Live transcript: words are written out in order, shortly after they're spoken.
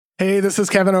Hey, this is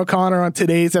Kevin O'Connor. On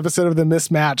today's episode of The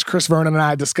Mismatch, Chris Vernon and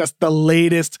I discussed the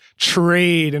latest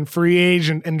trade and free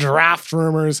agent and draft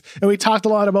rumors, and we talked a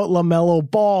lot about LaMelo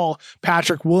Ball,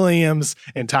 Patrick Williams,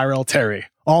 and Tyrell Terry.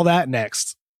 All that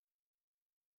next.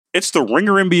 It's the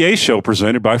Ringer NBA show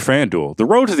presented by FanDuel. The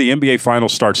road to the NBA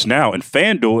Finals starts now, and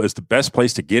FanDuel is the best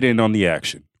place to get in on the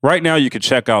action. Right now, you can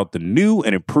check out the new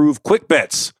and improved Quick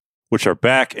Bets, which are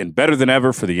back and better than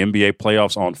ever for the NBA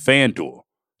playoffs on FanDuel.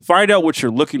 Find out what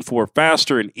you're looking for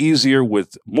faster and easier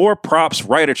with more props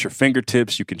right at your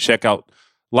fingertips. You can check out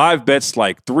live bets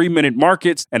like 3-minute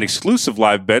markets and exclusive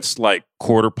live bets like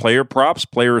quarter player props,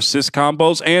 player assist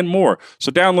combos, and more.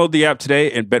 So download the app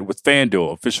today and bet with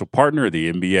FanDuel, official partner of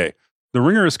the NBA. The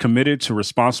Ringer is committed to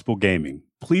responsible gaming.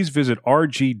 Please visit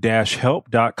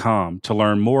rg-help.com to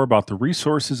learn more about the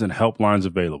resources and helplines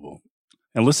available.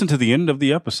 And listen to the end of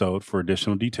the episode for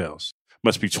additional details.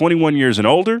 Must be 21 years and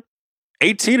older,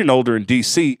 18 and older in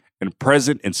D.C., and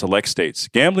present in select states.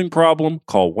 Gambling problem?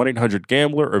 Call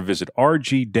 1-800-GAMBLER or visit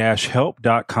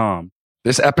rg-help.com.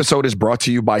 This episode is brought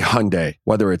to you by Hyundai.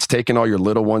 Whether it's taking all your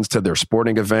little ones to their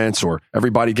sporting events or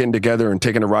everybody getting together and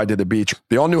taking a ride to the beach,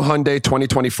 the all-new Hyundai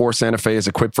 2024 Santa Fe is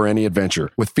equipped for any adventure.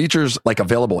 With features like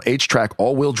available H-Track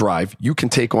all-wheel drive, you can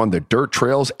take on the dirt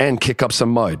trails and kick up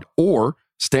some mud. Or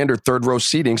standard third-row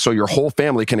seating so your whole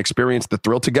family can experience the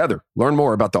thrill together. Learn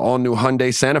more about the all-new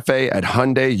Hyundai Santa Fe at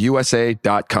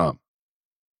HyundaiUSA.com.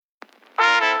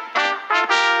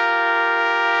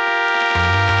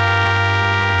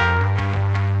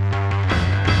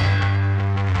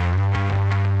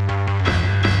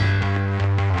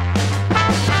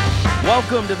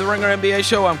 Welcome to the Ringer NBA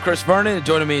show. I'm Chris Vernon, and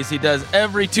joining me as he does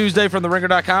every Tuesday from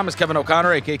theringer.com is Kevin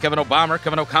O'Connor, a.k.a. Kevin O'Bomber,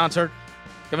 Kevin O'Concert,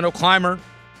 Kevin O'Climber,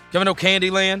 Kevin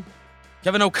O'Candyland,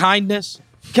 Kevin O'Kindness,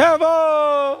 Kevin!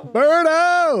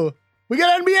 Birdo! We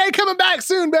got NBA coming back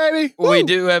soon, baby! Woo! We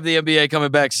do have the NBA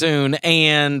coming back soon,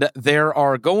 and there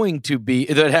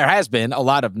has been a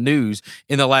lot of news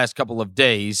in the last couple of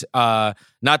days, not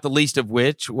the least of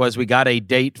which was we got a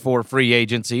date for free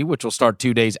agency, which will start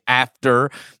 2 days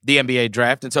after the NBA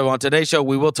draft. And so on today's show,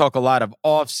 we will talk a lot of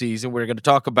offseason. We're going to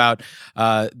talk about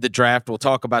the draft. We'll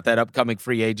talk about that upcoming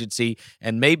free agency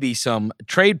and maybe some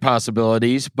trade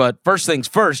possibilities. But first things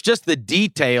first, just the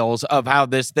details of how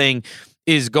this thing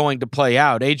is going to play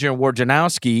out. Adrian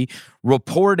Wojnarowski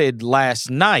reported last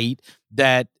night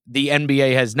that the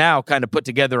NBA has now kind of put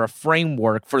together a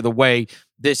framework for the way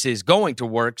this is going to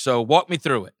work. So walk me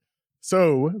through it.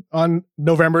 So on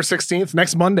November 16th,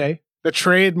 next Monday, the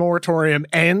trade moratorium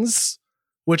ends,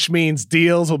 which means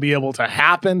deals will be able to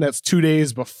happen. That's 2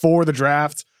 days before the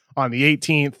draft on the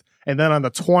 18th. And then on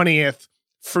the 20th,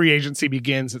 free agency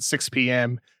begins at 6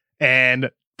 p.m.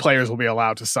 and players will be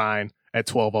allowed to sign at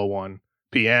 12:01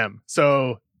 p.m.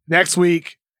 So next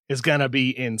week is going to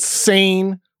be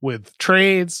insane with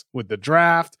trades, with the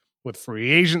draft, with free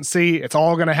agency. It's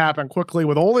all going to happen quickly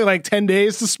with only like 10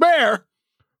 days to spare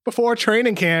before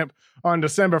training camp on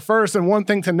December 1st. And one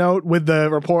thing to note with the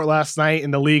report last night,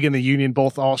 and the league and the union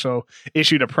both also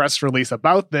issued a press release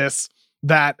about this,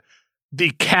 that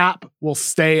the cap will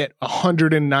stay at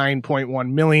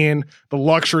 $109.1 million. The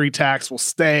luxury tax will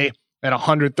stay at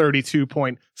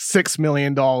 $132.6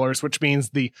 million, which means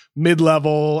the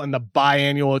mid-level and the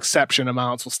biannual exception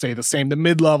amounts will stay the same. The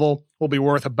mid-level will be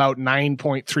worth about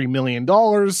 $9.3 million,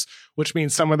 which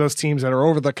means some of those teams that are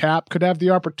over the cap could have the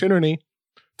opportunity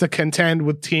to contend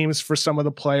with teams for some of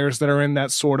the players that are in that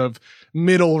sort of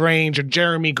middle range, a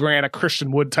Jeremy Grant, a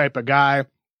Christian Wood type of guy.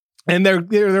 And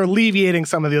they're alleviating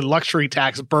some of the luxury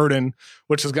tax burden,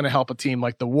 which is going to help a team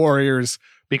like the Warriors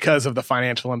because of the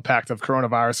financial impact of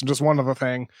coronavirus. And just one other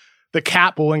thing, the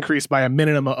cap will increase by a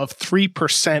minimum of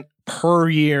 3% per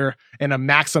year and a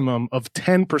maximum of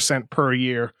 10% per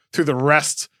year through the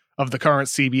rest of the current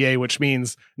CBA, which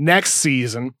means next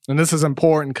season, and this is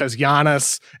important because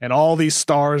Giannis and all these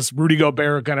stars, Rudy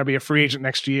Gobert, are going to be a free agent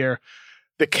next year.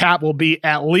 The cap will be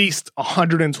at least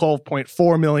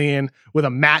 $112.4 million with a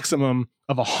maximum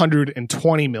of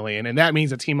 $120 million. And that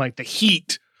means a team like the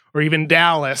Heat or even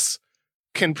Dallas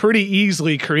can pretty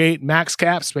easily create max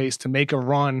cap space to make a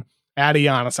run at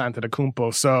Giannis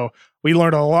Antetokounmpo. So we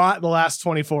learned a lot in the last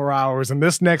 24 hours. And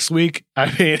this next week, I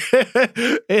mean,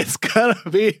 it's going to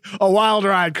be a wild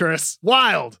ride, Chris.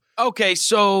 Wild. Okay,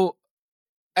 so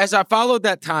as I followed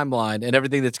that timeline and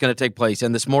everything that's going to take place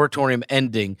and this moratorium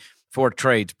ending for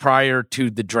trades prior to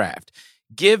the draft,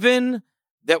 given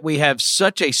that we have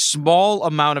such a small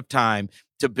amount of time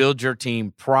to build your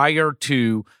team prior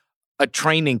to a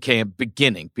training camp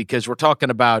beginning, because we're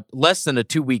talking about less than a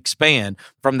 2-week span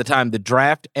from the time the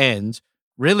draft ends,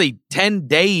 really 10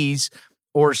 days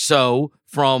or so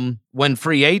from when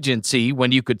free agency,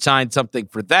 when you could sign something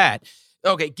for that.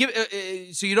 Okay,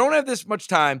 so you don't have this much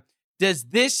time. Does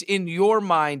this, in your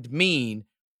mind, mean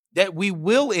that we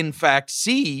will, in fact,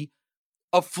 see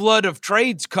a flood of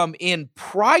trades come in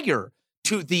prior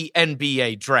to the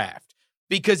NBA draft?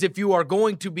 Because if you are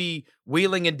going to be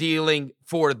wheeling and dealing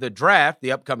for the draft,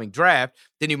 the upcoming draft,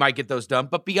 then you might get those done.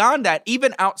 But beyond that,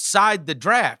 even outside the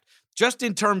draft, just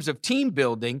in terms of team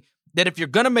building, that if you're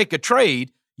going to make a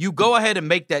trade, you go ahead and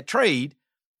make that trade,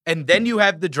 and then you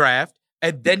have the draft,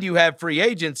 and then you have free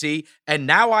agency, and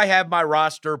now I have my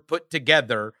roster put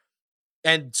together.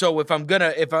 And so if I'm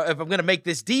gonna make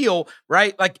this deal,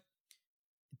 right? Like,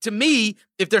 to me,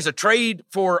 if there's a trade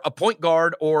for a point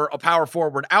guard or a power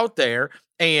forward out there,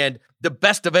 and the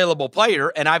best available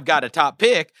player, and I've got a top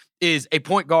pick, is a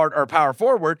point guard or a power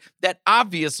forward, that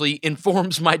obviously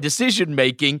informs my decision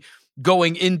making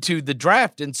going into the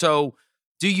draft. And so,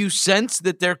 do you sense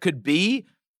that there could be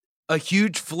a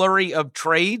huge flurry of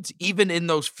trades even in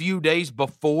those few days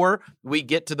before we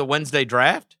get to the Wednesday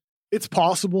draft? It's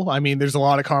possible. I mean, there's a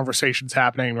lot of conversations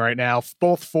happening right now,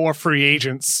 both for free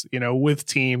agents, with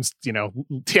teams,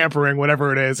 tampering,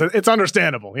 whatever it is. It's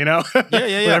understandable, Yeah. with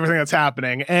everything that's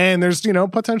happening. And there's,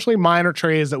 potentially minor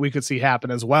trades that we could see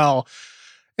happen as well.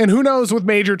 And who knows with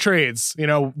major trades?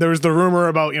 There's the rumor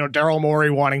about, Daryl Morey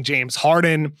wanting James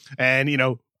Harden,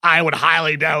 and, I would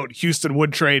highly doubt Houston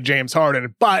would trade James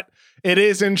Harden, but it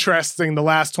is interesting. The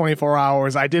last 24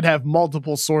 hours, I did have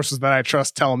multiple sources that I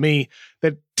trust tell me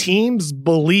that teams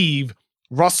believe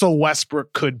Russell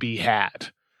Westbrook could be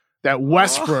had, that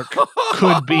Westbrook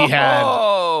could be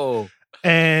had.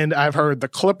 And I've heard the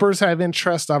Clippers have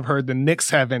interest. I've heard the Knicks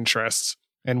have interest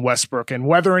in Westbrook, and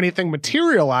whether anything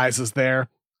materializes there,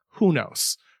 who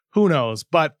knows? Who knows?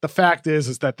 But the fact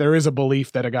is that there is a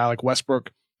belief that a guy like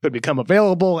Westbrook could become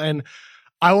available. And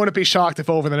I wouldn't be shocked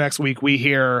if over the next week we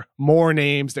hear more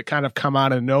names that kind of come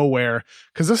out of nowhere,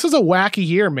 because this is a wacky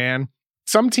year, man.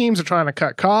 Some teams are trying to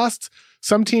cut costs.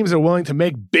 Some teams are willing to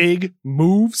make big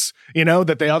moves,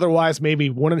 that they otherwise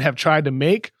maybe wouldn't have tried to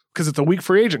make because it's a weak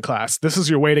free agent class. This is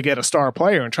your way to get a star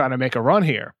player and try to make a run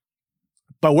here.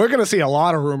 But we're going to see a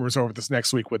lot of rumors over this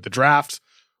next week with the draft,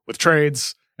 with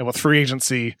trades, and with free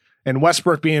agency. And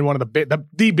Westbrook being one of the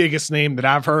biggest name that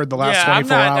I've heard the last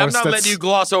 24 hours. I'm not letting you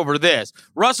gloss over this.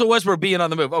 Russell Westbrook being on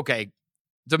the move. Okay,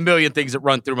 there's a million things that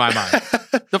run through my mind.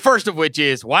 The first of which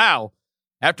is, wow,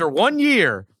 after 1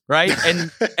 year, right?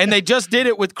 And they just did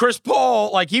it with Chris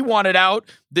Paul, like he wanted out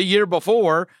the year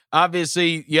before.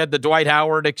 Obviously, you had the Dwight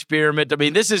Howard experiment. I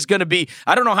mean, this is going to be,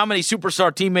 I don't know how many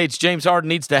superstar teammates James Harden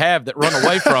needs to have that run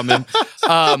away from him.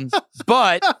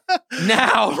 But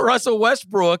now Russell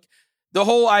Westbrook, the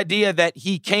whole idea that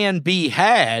he can be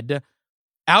had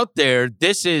out there,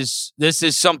 this is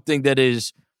something that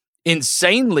is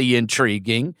insanely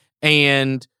intriguing.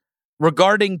 And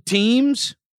regarding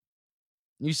teams,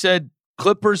 you said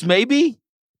Clippers maybe?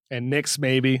 And Knicks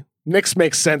maybe. Knicks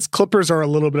makes sense. Clippers are a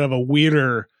little bit of a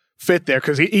weirder fit there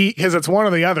because it's one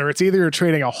or the other. It's either you're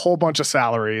trading a whole bunch of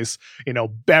salaries,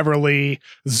 Beverly,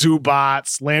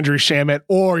 Zubats, Landry Shamet,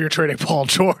 or you're trading Paul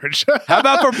George. How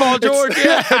about for Paul George?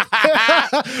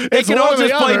 They can all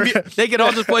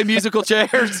just play musical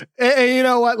chairs. And you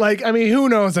know what? Who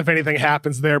knows if anything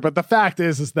happens there? But the fact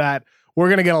is that we're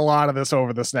going to get a lot of this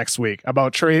over this next week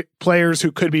about players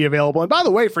who could be available. And by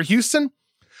the way, for Houston,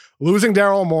 losing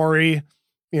Daryl Morey,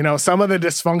 some of the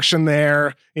dysfunction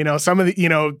there, some of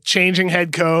the, changing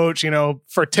head coach,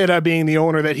 Fertitta being the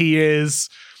owner that he is.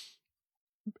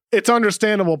 It's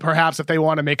understandable, perhaps, if they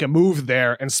want to make a move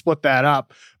there and split that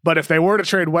up. But if they were to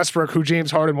trade Westbrook, who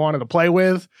James Harden wanted to play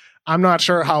with, I'm not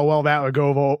sure how well that would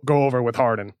go over with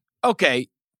Harden. Okay,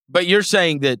 but you're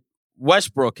saying that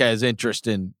Westbrook has interest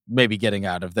in maybe getting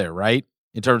out of there, right?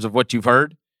 In terms of what you've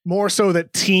heard? More so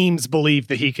that teams believe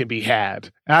that he can be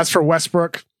had. As for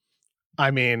Westbrook,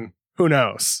 who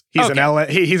knows? He's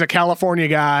he's a California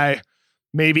guy.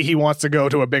 Maybe he wants to go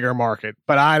to a bigger market,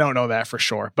 but I don't know that for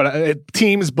sure. But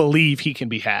teams believe he can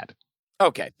be had.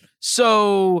 Okay.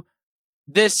 So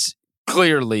this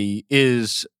clearly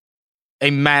is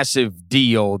a massive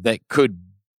deal that could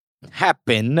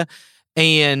happen.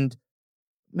 And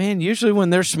man, usually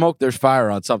when there's smoke, there's fire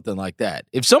on something like that.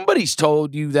 If somebody's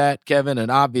told you that, Kevin,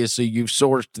 and obviously you've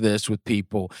sourced this with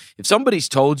people, if somebody's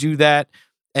told you that,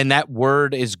 and that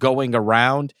word is going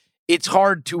around, it's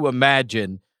hard to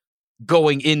imagine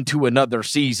going into another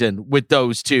season with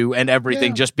those two and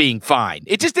everything just being fine.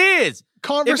 It just is.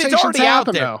 Conversations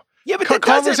happen, though. Yeah, but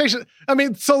conversation. Who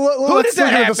does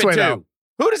that happen to?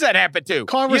 Who does that happen to?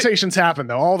 Conversations happen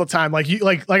though all the time. Like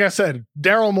I said,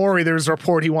 Daryl Morey. There's a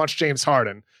report he wants James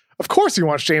Harden. Of course he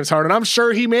wants James Harden. I'm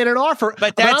sure he made an offer.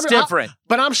 But that's different.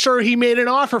 But I'm sure he made an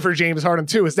offer for James Harden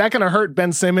too. Is that going to hurt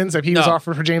Ben Simmons if he was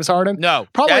offered for James Harden? No.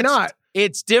 Probably not.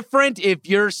 It's different if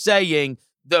you're saying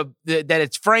that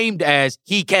it's framed as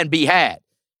he can be had.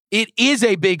 It is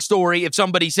a big story if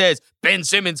somebody says Ben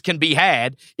Simmons can be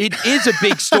had. It is a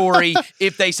big story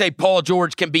if they say Paul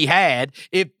George can be had.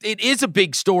 It is a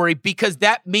big story because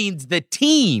that means the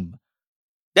team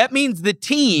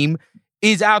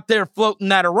is out there floating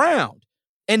that around.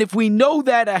 And if we know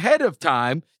that ahead of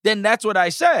time, then that's what I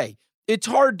say. It's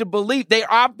hard to believe. They're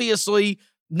obviously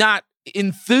not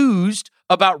enthused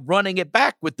about running it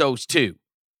back with those two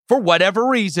for whatever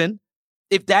reason.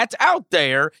 If that's out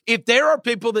there, if there are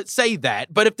people that say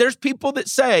that, but if there's people that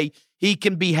say he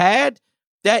can be had,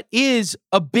 that is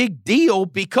a big deal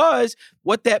because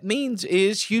what that means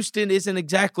is Houston isn't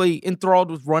exactly enthralled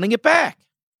with running it back.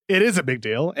 It is a big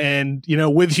deal. And,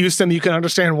 with Houston, you can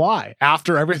understand why.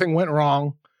 After everything went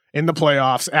wrong in the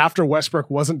playoffs, after Westbrook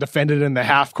wasn't defended in the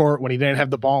half court when he didn't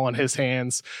have the ball in his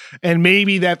hands, and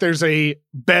maybe that there's a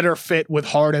better fit with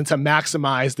Harden to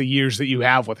maximize the years that you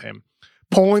have with him.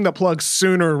 Pulling the plug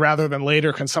sooner rather than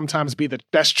later can sometimes be the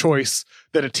best choice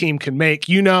that a team can make.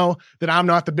 You know that I'm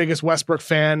not the biggest Westbrook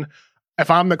fan. If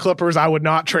I'm the Clippers, I would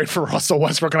not trade for Russell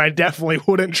Westbrook, and I definitely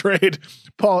wouldn't trade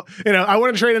Paul. I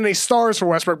wouldn't trade any stars for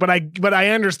Westbrook, but I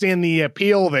understand the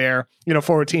appeal there,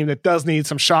 for a team that does need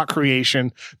some shot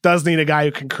creation, does need a guy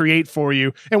who can create for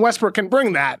you, and Westbrook can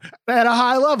bring that at a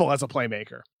high level as a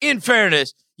playmaker. In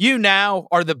fairness, you now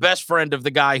are the best friend of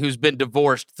the guy who's been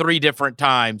divorced 3 different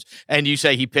times, and you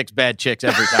say he picks bad chicks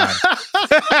every time.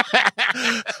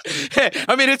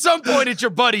 I mean, at some point, it's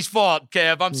your buddy's fault,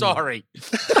 Kev. I'm sorry.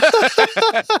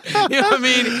 You know what I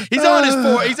mean?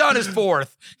 He's on his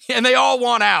fourth, and they all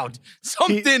want out.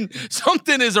 Something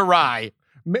is awry.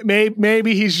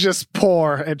 Maybe he's just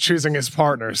poor at choosing his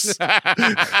partners.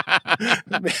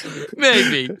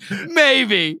 maybe,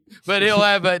 but he'll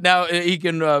have now. He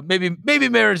can maybe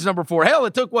marriage number 4. Hell,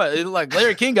 it took what? Like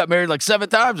Larry King got married like 7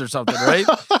 times or something, right?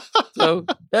 So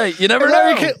hey, you never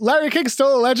know. Larry King's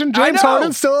still a legend. James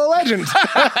Harden's still a legend.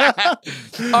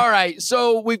 All right,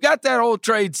 so we've got that whole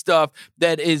trade stuff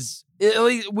that is. At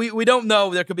least we don't know.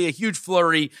 There could be a huge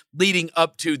flurry leading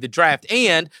up to the draft,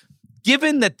 and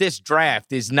given that this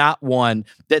draft is not one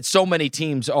that so many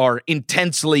teams are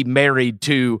intensely married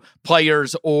to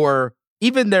players or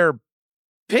even their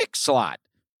pick slot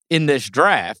in this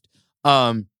draft,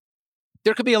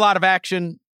 there could be a lot of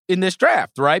action in this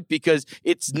draft, right? Because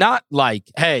it's not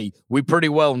like, hey, we pretty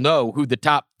well know who the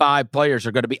top 5 players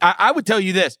are going to be. I would tell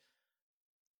you this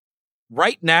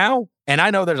right now, and I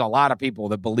know there's a lot of people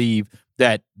that believe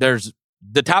that there's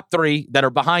the top 3 that are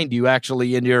behind you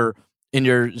actually in your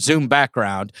Zoom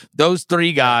background. Those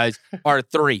 3 guys are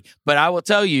 3. But I will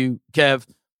tell you, Kev,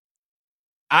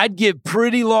 I'd give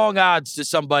pretty long odds to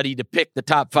somebody to pick the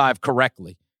top 5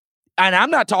 correctly. And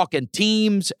I'm not talking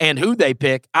teams and who they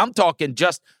pick. I'm talking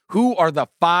just who are the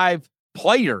 5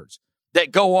 players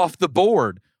that go off the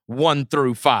board 1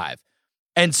 through 5.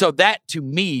 And so that, to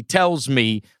me, tells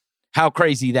me how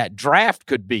crazy that draft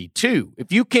could be, too.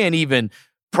 If you can't even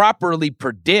properly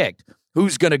predict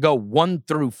who's going to go 1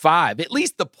 through 5, at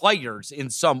least the players in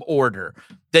some order,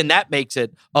 then that makes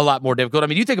it a lot more difficult. I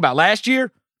mean, you think about last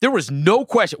year, there was no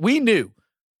question. We knew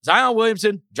Zion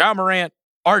Williamson, John Morant,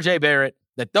 RJ Barrett,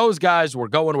 that those guys were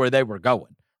going where they were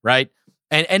going, right?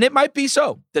 And it might be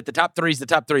so that the top 3 is the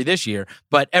top 3 this year,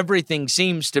 but everything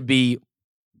seems to be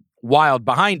wild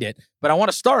behind it. But I want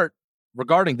to start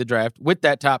regarding the draft with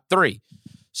that top 3.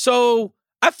 So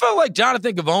I felt like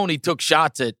Jonathan Givony took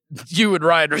shots at you and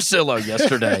Ryan Russillo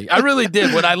yesterday. I really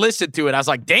did. When I listened to it, I was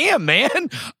like, damn, man.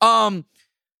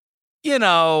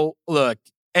 Look,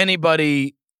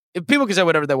 anybody, people can say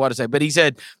whatever they want to say, but he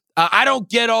said, I don't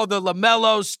get all the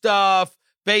LaMelo stuff,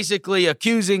 basically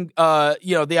accusing,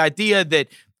 the idea that,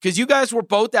 because you guys were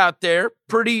both out there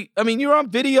you were on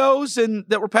videos and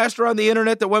that were passed around the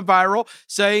internet that went viral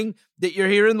saying that you're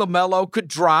hearing LaMelo could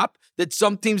drop, that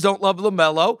some teams don't love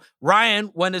LaMelo.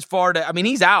 Ryan went as far to,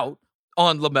 he's out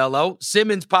on LaMelo.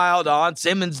 Simmons piled on.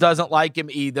 Simmons doesn't like him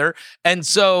either. And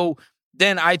so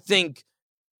then I think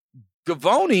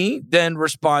Givony then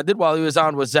responded while he was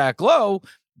on with Zach Lowe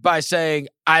by saying,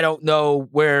 I don't know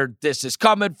where this is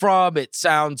coming from. It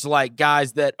sounds like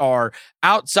guys that are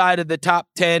outside of the top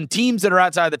 10, teams that are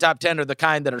outside of the top 10 are the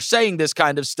kind that are saying this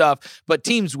kind of stuff, but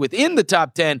teams within the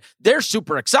top 10, they're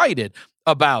super excited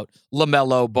about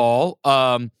LaMelo Ball.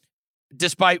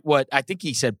 Despite what I think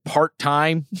he said,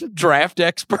 part-time draft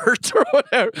expert or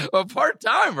whatever, a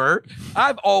part-timer.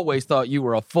 I've always thought you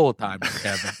were a full-timer,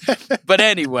 Kevin. But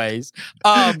anyways,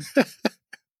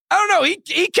 I don't know.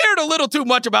 He cared a little too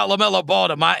much about LaMelo Ball,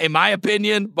 in my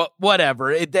opinion, but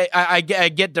whatever. I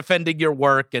get defending your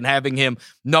work and having him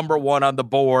number one on the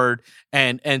board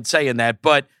and saying that.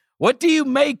 But what do you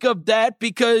make of that?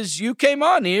 Because you came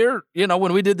on here,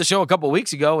 when we did the show a couple of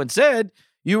weeks ago and said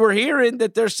you were hearing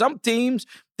that there's some teams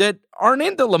that aren't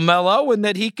into LaMelo and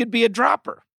that he could be a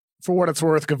dropper. For what it's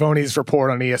worth, Gavoni's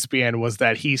report on ESPN was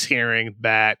that he's hearing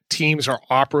that teams are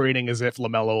operating as if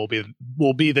LaMelo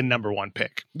will be the number one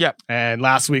pick. Yep. And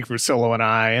last week, Russillo and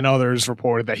I and others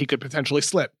reported that he could potentially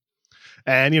slip.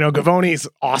 And, Gavoni's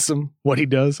awesome what he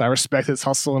does. I respect his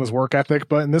hustle and his work ethic.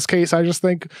 But in this case, I just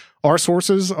think our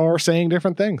sources are saying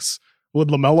different things. With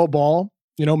LaMelo Ball,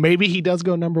 maybe he does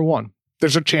go number one.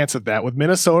 There's a chance of that. With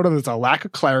Minnesota, there's a lack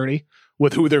of clarity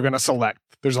with who they're going to select.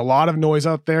 There's a lot of noise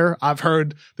out there. I've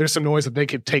heard there's some noise that they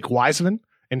could take Wiseman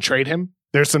and trade him.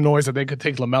 There's some noise that they could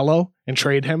take LaMelo and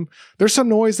trade him. There's some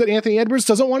noise that Anthony Edwards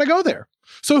doesn't want to go there.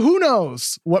 So who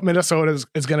knows what Minnesota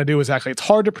is going to do exactly. It's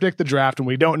hard to predict the draft, and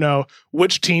we don't know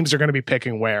which teams are going to be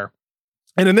picking where.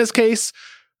 And in this case,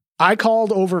 I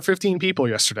called over 15 people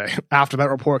yesterday after that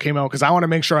report came out because I want to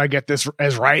make sure I get this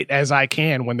as right as I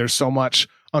can when there's so much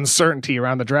uncertainty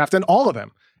around the draft. And all of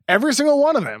them, every single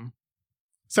one of them,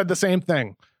 said the same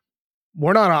thing.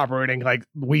 We're not operating like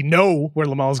we know where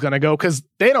LaMelo's going to go because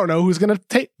they don't know who's going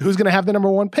to have the number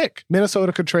one pick.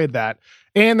 Minnesota could trade that.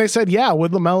 And they said, yeah,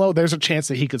 with LaMelo, there's a chance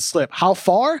that he could slip. How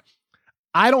far?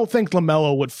 I don't think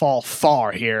LaMelo would fall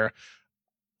far here.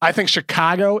 I think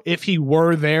Chicago, if he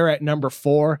were there at number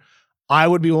 4, I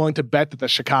would be willing to bet that the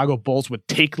Chicago Bulls would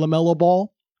take LaMelo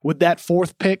Ball with that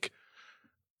 4th pick.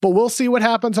 But we'll see what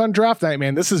happens on draft night,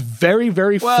 man. This is very,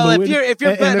 very fluid. Well, if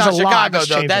you're betting on Chicago,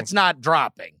 though, that's not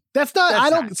dropping. That's not.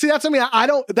 I don't see. That's I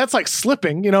don't. That's like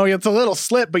slipping. It's a little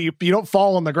slip, but you don't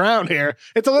fall on the ground here.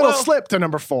 It's a little slip to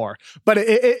number 4. But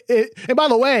and by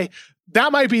the way,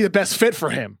 that might be the best fit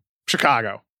for him,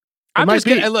 Chicago. I'm just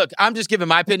giving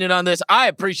my opinion on this. I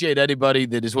appreciate anybody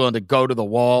that is willing to go to the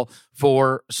wall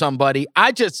for somebody.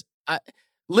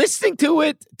 Listening to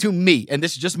it, to me, and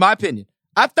this is just my opinion,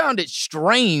 I found it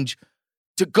strange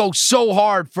to go so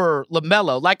hard for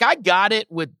LaMelo. Like, I got it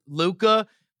with Luka,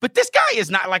 but this guy is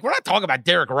not, like, we're not talking about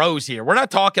Derrick Rose here. We're not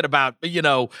talking about,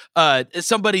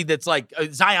 somebody that's like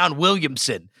Zion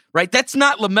Williamson, right? That's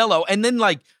not LaMelo. And then,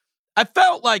 like, I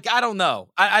felt like, I don't know.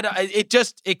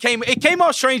 It came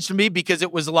off strange to me because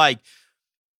it was like,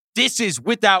 this is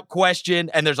without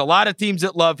question, and there's a lot of teams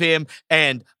that love him,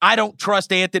 and I don't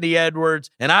trust Anthony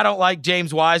Edwards, and I don't like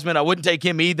James Wiseman. I wouldn't take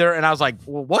him either. And I was like,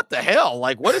 well, what the hell?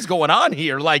 Like, what is going on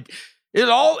here? Like, it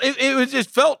was just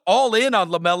felt all in on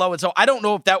LaMelo, and so I don't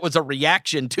know if that was a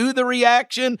reaction to the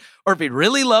reaction, or if he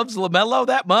really loves LaMelo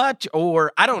that much,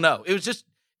 or I don't know. It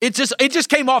just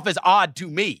came off as odd to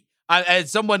me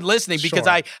as someone listening because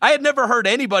I had never heard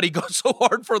anybody go so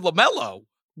hard for LaMelo.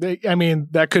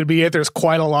 That could be it. There's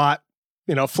quite a lot,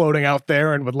 floating out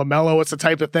there. And with LaMelo, it's the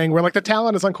type of thing where, like, the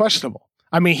talent is unquestionable.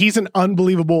 He's an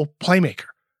unbelievable playmaker.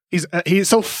 He's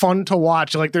so fun to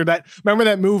watch. Like, remember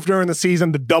that move during the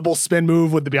season, the double spin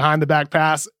move with the behind the back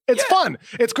pass? It's fun.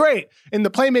 It's great. And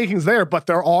the playmaking's there, but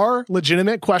there are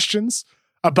legitimate questions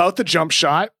about the jump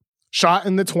shot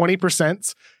in the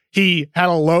 20%. He had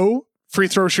a low free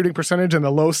throw shooting percentage in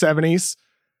the low 70s.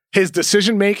 His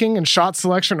decision-making and shot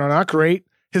selection are not great.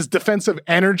 His defensive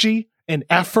energy and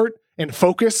effort and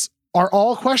focus are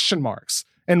all question marks.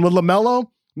 And with LaMelo,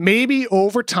 maybe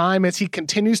over time as he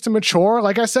continues to mature,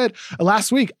 like I said last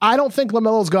week, I don't think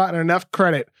LaMelo's gotten enough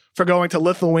credit for going to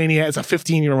Lithuania as a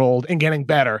 15-year-old and getting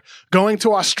better, going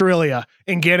to Australia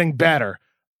and getting better.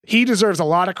 He deserves a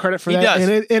lot of credit for that. Does.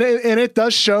 And it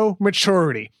does show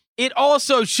maturity. It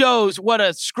also shows what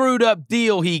a screwed up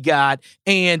deal he got.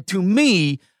 And to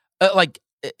me,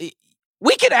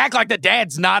 we could act like the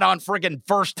dad's not on friggin'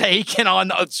 First Take and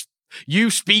on You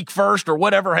Speak First or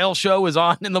whatever hell show is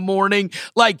on in the morning.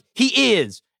 Like, he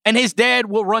is. And his dad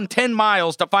will run 10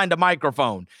 miles to find a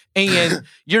microphone. And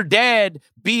your dad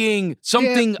being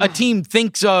something a team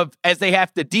thinks of as they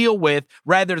have to deal with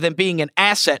rather than being an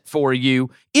asset for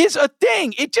you is a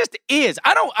thing. It just is.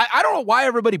 I don't know why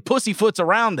everybody pussyfoots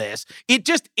around this. It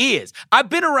just is. I've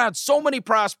been around so many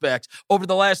prospects over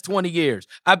the last 20 years.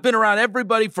 I've been around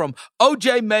everybody from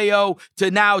O.J. Mayo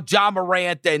to now John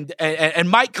Morant and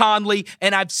Mike Conley,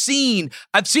 and I've seen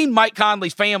Mike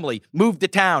Conley's family move to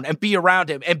town and be around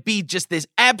him and be just this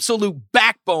absolute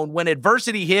backbone when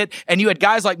adversity hit, and you had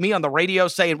guys like me on the radio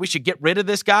saying we should get rid of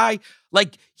this guy.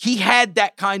 Like, he had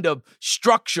that kind of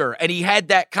structure and he had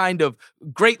that kind of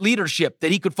great leadership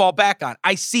that he could fall back on.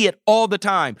 I see it all the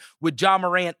time with John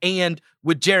Morant and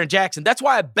with Jaren Jackson. That's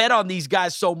why I bet on these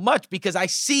guys so much, because I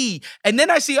see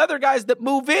other guys that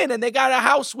move in and they got a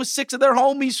house with 6 of their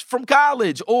homies from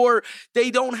college, or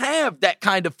they don't have that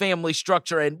kind of family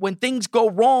structure. And when things go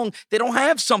wrong, they don't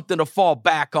have something to fall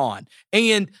back on.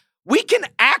 And we can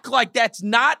act like that's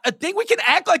not a thing. We can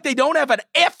act like they don't have an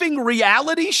effing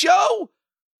reality show,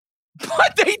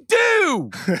 but they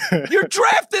do. You're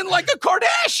drafting like a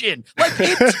Kardashian. Like,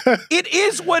 it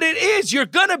is what it is. You're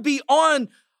going to be on,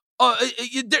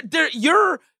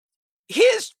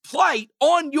 his plight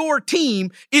on your team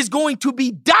is going to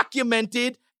be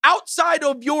documented outside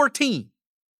of your team,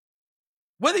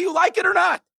 whether you like it or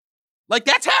not. Like,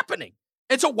 that's happening.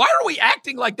 And so why are we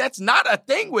acting like that's not a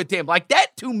thing with him? Like,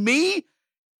 that to me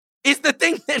is the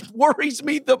thing that worries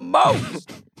me the most.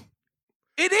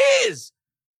 It is.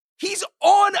 He's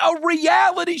on a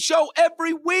reality show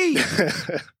every week.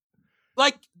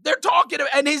 Like, they're talking,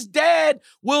 and his dad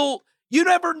will, you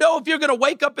never know if you're going to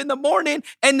wake up in the morning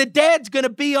and the dad's going to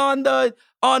be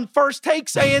on First Take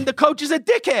saying the coach is a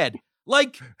dickhead.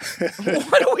 Like,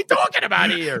 what are we talking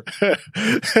about here?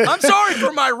 I'm sorry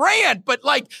for my rant, but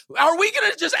like, are we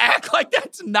going to just act like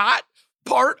that's not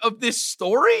part of this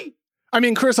story? I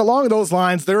mean, Chris, along those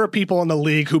lines, there are people in the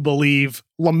league who believe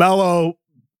LaMelo,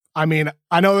 I mean,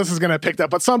 I know this is going to pick up,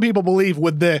 but some people believe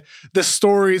with the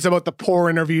stories about the poor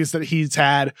interviews that he's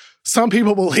had, some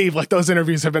people believe like those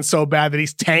interviews have been so bad that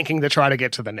he's tanking to try to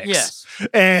get to the Knicks. Yes.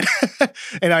 And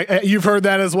you've heard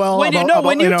that as well.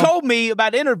 When you told me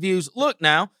about interviews, look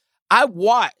now, I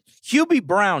watched Hubie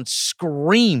Brown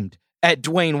screamed at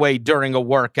Dwayne Wade during a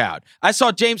workout. I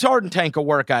saw James Harden tank a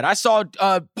workout. I saw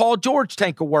Paul George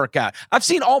tank a workout. I've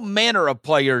seen all manner of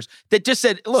players that just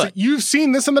said, look. So you've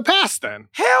seen this in the past then?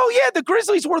 Hell yeah. The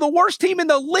Grizzlies were the worst team in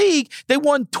the league. They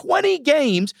won 20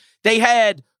 games. They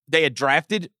had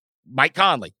drafted Mike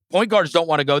Conley. Point guards don't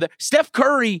want to go there. Steph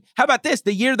Curry, how about this?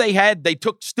 The year they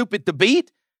took stupid to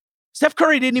beat, Steph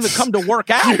Curry didn't even come to work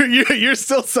out. You're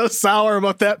still so sour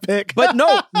about that pick. But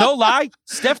no lie.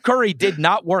 Steph Curry did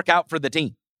not work out for the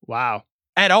team. Wow.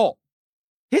 At all.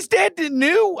 His dad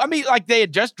knew. I mean, like, they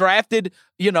had just drafted,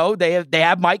 they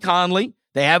have Mike Conley.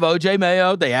 They have OJ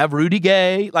Mayo. They have Rudy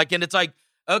Gay. Like, and it's like,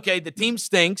 okay, the team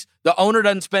stinks. The owner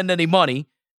doesn't spend any money.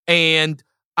 And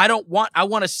I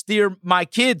want to steer my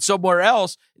kid somewhere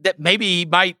else that maybe he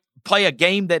might play a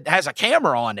game that has a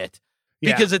camera on it.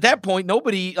 Because at that point,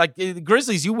 nobody, like the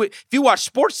Grizzlies, if you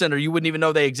watch SportsCenter, you wouldn't even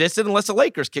know they existed unless the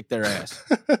Lakers kicked their ass.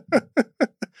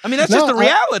 I mean, that's just the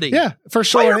reality. Yeah, for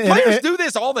sure. Players do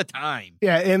this all the time.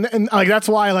 Yeah, and like that's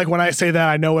why, like, when I say that,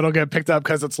 I know it'll get picked up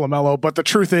because it's LaMelo. But the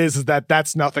truth is that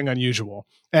that's nothing unusual.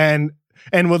 And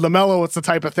with LaMelo, it's the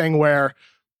type of thing where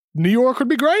New York would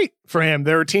be great for him.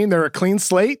 They're a team. They're a clean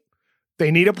slate. They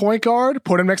need a point guard,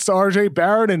 put him next to RJ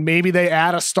Barrett, and maybe they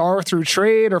add a star through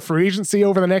trade or free agency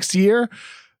over the next year.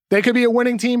 They could be a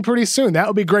winning team pretty soon. That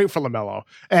would be great for LaMelo.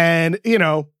 And,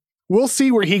 we'll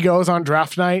see where he goes on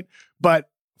draft night.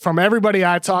 But from everybody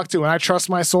I talk to, and I trust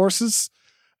my sources,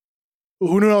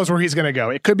 who knows where he's going to go?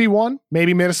 It could be 1.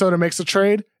 Maybe Minnesota makes a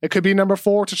trade. It could be number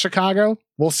 4 to Chicago.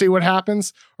 We'll see what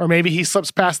happens. Or maybe he slips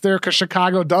past there because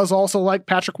Chicago does also like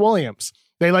Patrick Williams.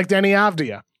 They like Denny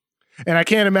Avdia. And I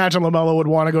can't imagine LaMelo would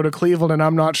want to go to Cleveland, and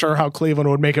I'm not sure how Cleveland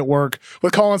would make it work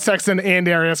with Colin Sexton and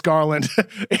Darius Garland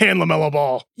and LaMelo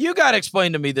Ball. You got to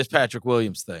explain to me this Patrick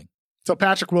Williams thing. So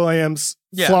Patrick Williams,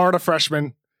 Florida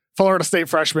State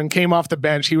freshman, came off the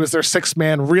bench. He was their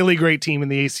 6th-man, really great team in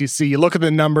the ACC. You look at the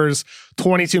numbers,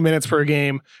 22 minutes per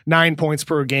game, 9 points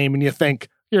per game, and you think,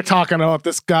 you're talking about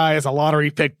this guy as a lottery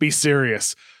pick, be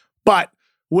serious. But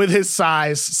with his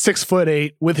size,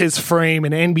 6'8", with his frame,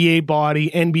 an NBA body,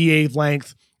 NBA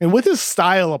length, and with his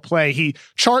style of play,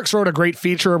 Charks wrote a great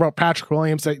feature about Patrick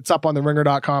Williams. It's up on the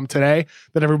ringer.com today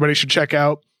that everybody should check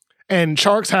out. And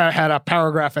Charks had a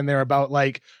paragraph in there about,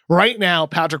 like, right now,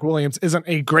 Patrick Williams isn't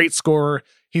a great scorer.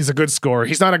 He's a good scorer.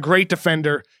 He's not a great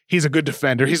defender. He's a good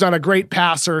defender. He's not a great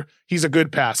passer. He's a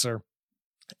good passer.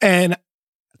 And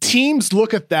teams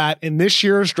look at that in this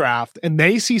year's draft and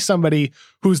they see somebody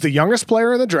who's the youngest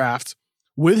player in the draft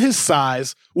with his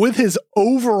size, with his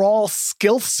overall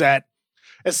skill set,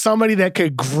 as somebody that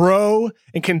could grow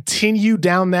and continue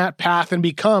down that path and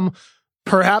become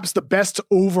perhaps the best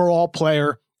overall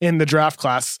player in the draft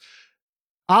class.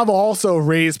 I've also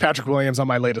raised Patrick Williams on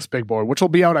my latest big board, which will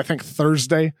be out, I think,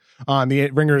 Thursday on the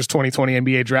Ringer's 2020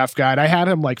 NBA Draft Guide. I had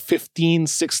him like 15,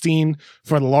 16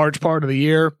 for the large part of the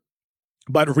year.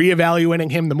 But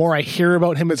reevaluating him, the more I hear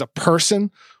about him as a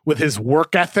person with his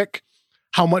work ethic,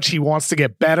 how much he wants to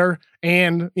get better.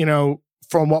 And,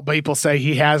 from what people say,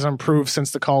 he has improved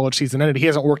since the college season ended. He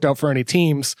hasn't worked out for any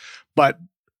teams, but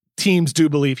teams do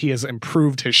believe he has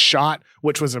improved his shot,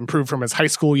 which was improved from his high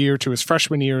school year to his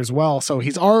freshman year as well. So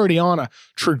he's already on a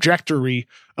trajectory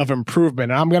of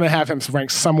improvement. And I'm going to have him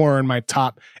ranked somewhere in my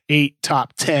top 8,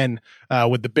 top 10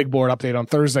 with the big board update on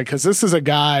Thursday, because this is a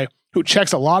guy who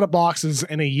checks a lot of boxes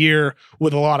in a year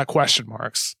with a lot of question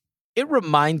marks. It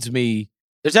reminds me,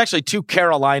 there's actually 2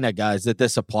 Carolina guys that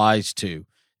this applies to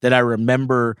that I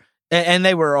remember, and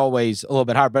they were always a little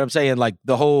bit hard, but I'm saying like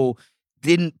the whole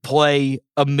didn't play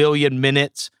a million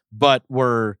minutes, but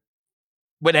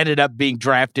ended up being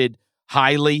drafted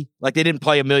highly. Like they didn't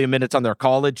play a million minutes on their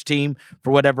college team for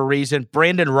whatever reason.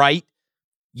 Brandon Wright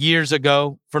years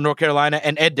ago for North Carolina,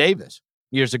 and Ed Davis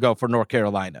years ago for North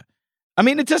Carolina. I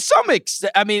mean, to some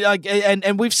extent,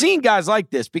 and we've seen guys like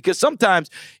this, because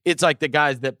sometimes it's like the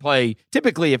guys that play,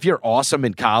 typically if you're awesome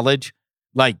in college,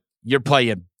 like you're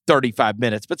playing 35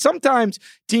 minutes, but sometimes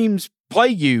teams play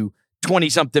you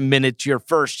 20-something minutes your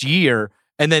first year,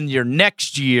 and then your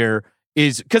next year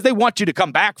is because they want you to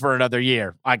come back for another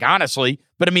year, like honestly.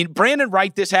 But I mean, Brandon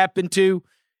Wright, this happened to,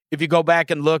 if you go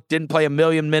back and look, didn't play a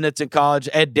million minutes in college.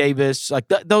 Ed Davis, like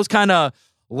those kind of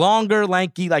longer,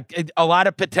 lanky, like a lot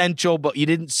of potential, but you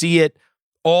didn't see it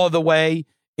all the way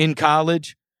in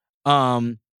college.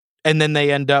 And then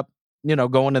they end up,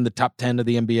 going in the top 10 of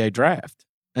the NBA draft.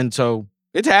 And so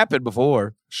it's happened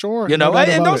before. Sure. And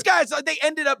those guys, they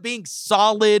ended up being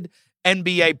solid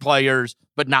NBA players,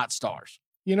 but not stars.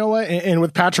 You know what? And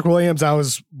with Patrick Williams, I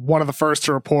was one of the first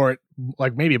to report,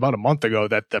 like maybe about a month ago,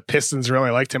 that the Pistons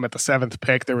really liked him at the 7th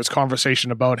pick. There was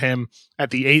conversation about him at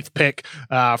the 8th pick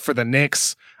for the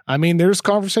Knicks. I mean, there's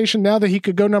conversation now that he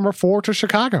could go number 4 to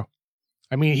Chicago.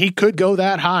 I mean, he could go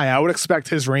that high. I would expect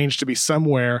his range to be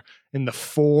somewhere in the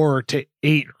 4 to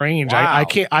 8 range. Wow.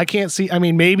 I can't see. I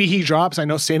mean, maybe he drops. I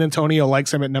know San Antonio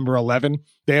likes him at number 11.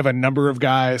 They have a number of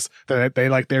guys that they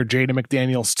like their Jaden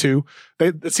McDaniels too.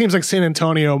 It seems like San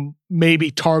Antonio may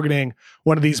be targeting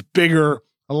one of these bigger,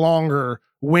 longer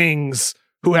wings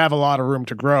who have a lot of room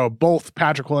to grow. Both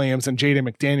Patrick Williams and Jaden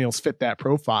McDaniels fit that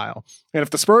profile. And if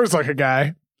the Spurs like a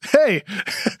guy, hey,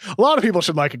 a lot of people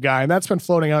should like a guy, and that's been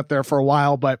floating out there for a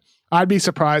while, but I'd be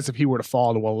surprised if he were to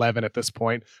fall to 11 at this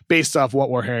point, based off what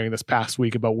we're hearing this past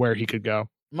week about where he could go.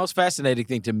 The most fascinating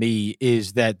thing to me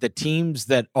is that the teams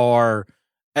that are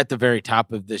at the very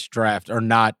top of this draft are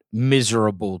not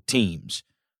miserable teams,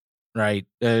 right?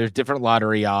 There's different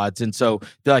lottery odds, and so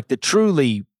like the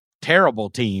truly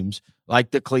terrible teams, like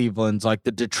the Clevelands, like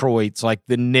the Detroits, like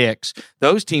the Knicks,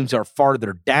 those teams are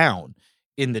farther down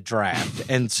in the draft.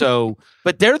 And so,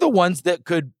 but they're the ones that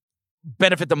could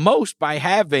benefit the most by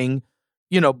having,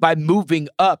 by moving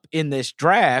up in this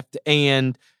draft.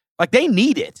 And like, they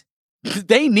need it.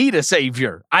 They need a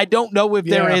savior. I don't know if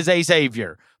there is a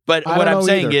savior, but what I'm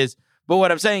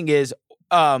saying is,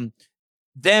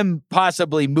 them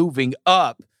possibly moving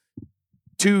up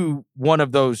to one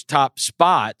of those top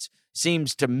spots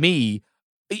seems to me,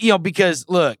 because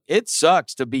look, it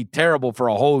sucks to be terrible for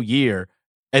a whole year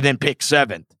and then pick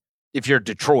 7th if you're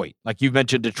Detroit. Like you've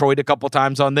mentioned Detroit a couple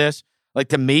times on this. Like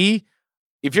to me,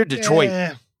 if you're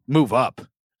Detroit, move up.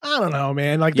 I don't know,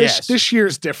 man. Like this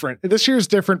year's different. This year's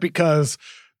different because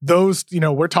those,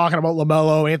 we're talking about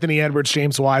LaMelo, Anthony Edwards,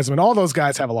 James Wiseman, all those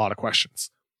guys have a lot of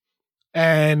questions.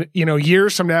 And,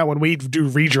 years from now when we do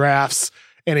redrafts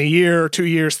in a year, 2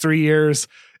 years, 3 years,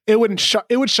 it would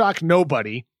shock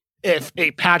nobody if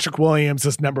a Patrick Williams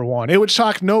is number 1. It would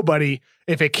shock nobody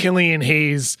if a Killian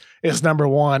Hayes is number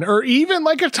 1, or even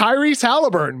like a Tyrese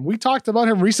Halliburton. We talked about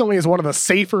him recently as one of the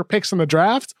safer picks in the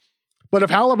draft. But if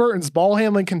Halliburton's ball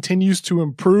handling continues to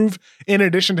improve, in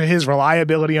addition to his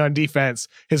reliability on defense,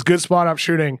 his good spot up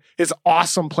shooting, his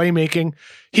awesome playmaking,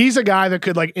 he's a guy that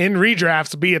could, like in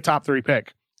redrafts, be a top 3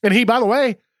 pick. And he, by the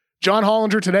way, John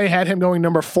Hollinger today had him going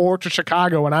number 4 to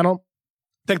Chicago, and I don't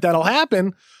think that'll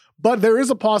happen. But there is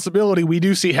a possibility we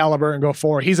do see Halliburton go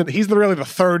 4. He's really the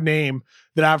 3rd name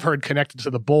that I've heard connected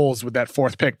to the Bulls with that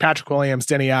 4th pick. Patrick Williams,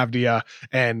 Denny Avdia,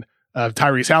 and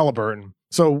Tyrese Halliburton.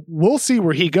 So we'll see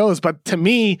where he goes. But to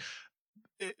me,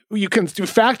 you can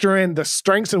factor in the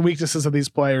strengths and weaknesses of these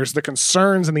players, the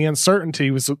concerns and the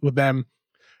uncertainty with them.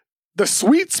 The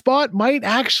sweet spot might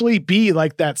actually be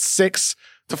like that 6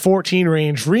 to 14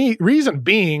 range. Reason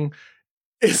being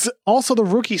is also the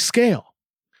rookie scale.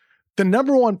 The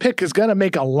number 1 pick is going to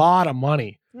make a lot of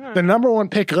money. Yeah. The number 1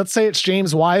 pick, let's say it's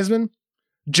James Wiseman.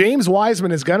 James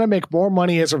Wiseman is going to make more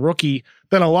money as a rookie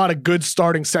than a lot of good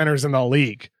starting centers in the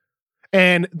league.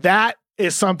 And that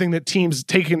is something that teams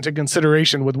take into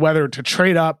consideration with whether to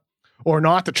trade up or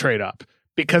not to trade up.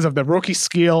 because of the rookie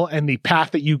skill and the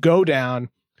path that you go down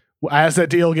as that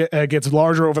deal gets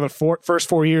larger over the first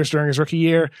 4 years during his rookie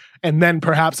year, and then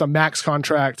perhaps a max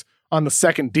contract on the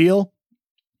second deal.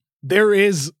 There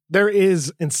is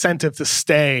incentive to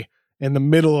stay in the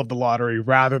middle of the lottery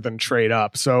rather than trade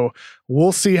up. So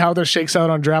we'll see how this shakes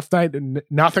out on draft night.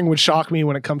 Nothing would shock me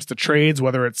when it comes to trades,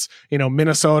 whether it's,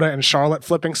 Minnesota and Charlotte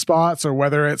flipping spots, or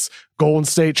whether it's Golden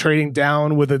State trading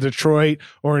down with a Detroit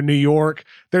or a New York.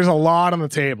 There's a lot on the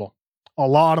table,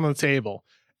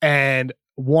 And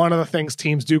one of the things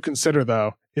teams do consider,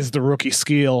 though, is the rookie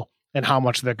skill and how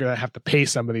much they're going to have to pay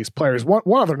some of these players. One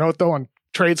other note, though, on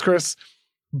trades, Chris,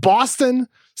 Boston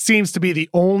seems to be the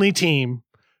only team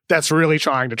that's really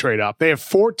trying to trade up. They have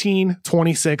 14,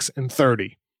 26, and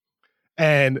 30.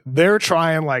 And they're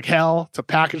trying like hell to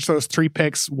package those 3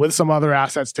 picks with some other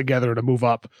assets together to move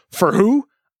up. For who?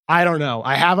 I don't know.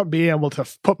 I haven't been able to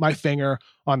put my finger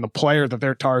on the player that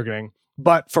they're targeting.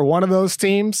 But for one of those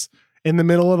teams in the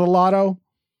middle of the lotto,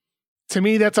 to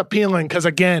me, that's appealing because,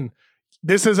 again,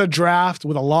 this is a draft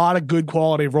with a lot of good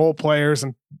quality role players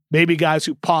and maybe guys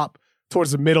who pop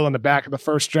towards the middle and the back of the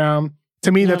first round.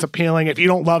 To me, that's appealing if you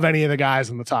don't love any of the guys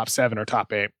in the top 7 or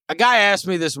top 8. A guy asked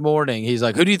me this morning, he's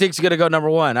like, who do you think is going to go number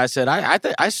 1? I said,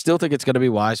 I still think it's going to be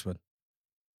Wiseman.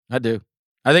 I do.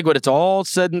 I think when it's all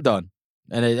said and done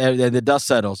and the dust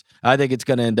settles, I think it's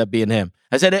going to end up being him.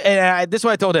 I said, this is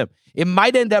what I told him. It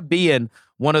might end up being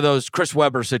one of those Chris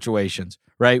Webber situations,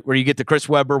 right? Where you get the Chris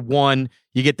Webber 1,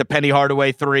 you get the Penny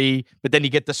Hardaway 3, but then you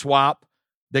get the swap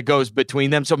that goes between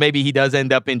them. So maybe he does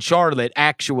end up in Charlotte,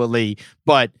 actually,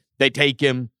 but they take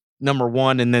him number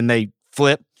 1 and then they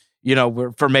flip,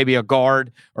 for maybe a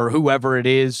guard or whoever it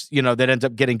is, that ends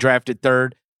up getting drafted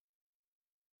 3rd.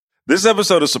 This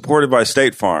episode is supported by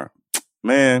State Farm.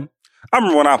 Man, I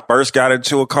remember when I first got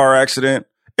into a car accident,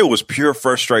 it was pure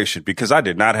frustration because I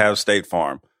did not have State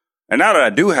Farm. And now that I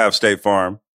do have State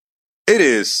Farm, it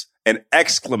is an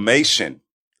exclamation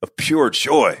of pure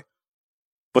joy.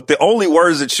 But the only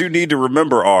words that you need to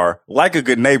remember are, like a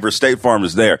good neighbor, State Farm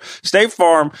is there. State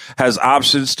Farm has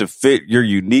options to fit your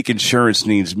unique insurance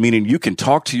needs, meaning you can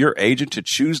talk to your agent to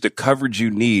choose the coverage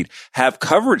you need, have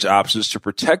coverage options to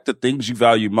protect the things you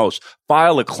value most,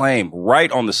 file a claim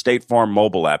right on the State Farm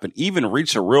mobile app, and even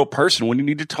reach a real person when you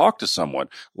need to talk to someone.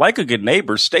 Like a good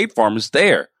neighbor, State Farm is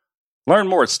there. Learn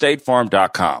more at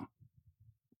statefarm.com.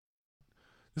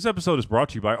 This episode is brought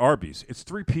to you by Arby's. It's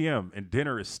 3 p.m. and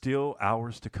dinner is still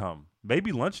hours to come.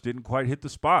 Maybe lunch didn't quite hit the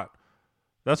spot.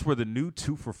 That's where the new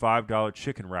 2 for $5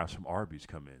 chicken wraps from Arby's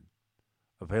come in.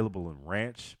 Available in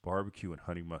ranch, barbecue, and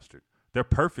honey mustard. They're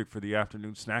perfect for the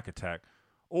afternoon snack attack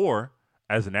or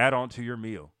as an add-on to your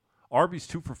meal. Arby's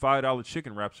 2 for $5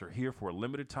 chicken wraps are here for a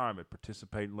limited time at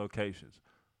participating locations.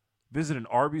 Visit an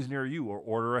Arby's near you or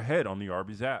order ahead on the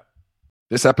Arby's app.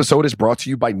 This episode is brought to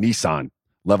you by Nissan.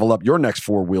 Level up your next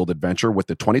 4-wheeled adventure with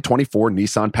the 2024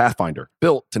 Nissan Pathfinder,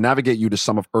 built to navigate you to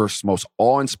some of Earth's most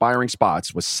awe-inspiring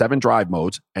spots with 7 drive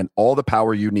modes and all the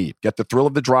power you need. Get the thrill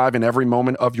of the drive in every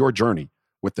moment of your journey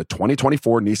with the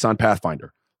 2024 Nissan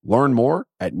Pathfinder. Learn more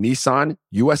at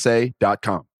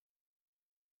nissanusa.com.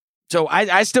 So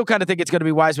I still kind of think it's going to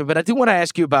be Wiseman, but I do want to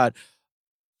ask you about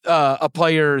a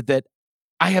player that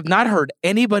I have not heard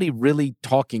anybody really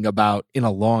talking about in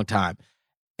a long time,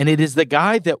 and it is the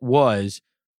guy that was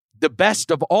the best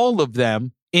of all of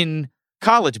them in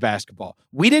college basketball.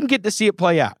 We didn't get to see it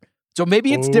play out. So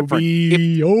maybe it's different.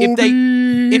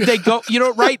 If they go,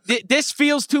 right? This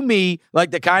feels to me like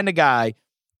the kind of guy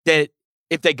that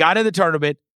if they got in the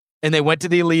tournament and they went to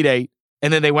the Elite Eight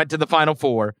and then they went to the Final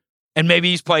Four and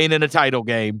maybe he's playing in a title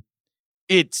game,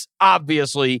 it's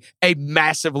obviously a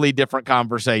massively different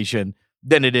conversation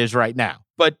than it is right now.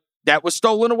 But that was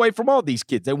stolen away from all these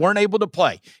kids. They weren't able to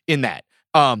play in that.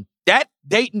 That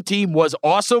Dayton team was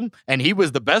awesome, and he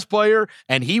was the best player,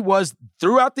 and he was,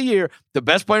 throughout the year, the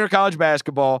best player in college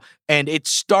basketball. And it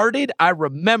started, I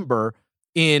remember,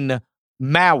 in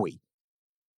Maui.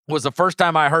 Was the first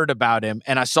time I heard about him,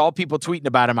 and I saw people tweeting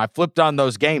about him. I flipped on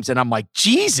those games, and I'm like,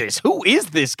 Jesus, who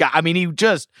is this guy? I mean,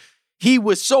 he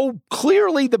was so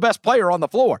clearly the best player on the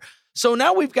floor. So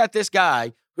now we've got this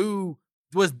guy who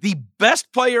was the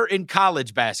best player in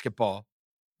college basketball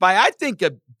by, I think,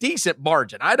 a decent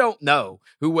margin. I don't know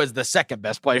who was the second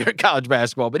best player in college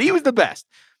basketball, but he was the best.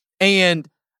 And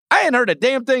I hadn't heard a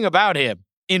damn thing about him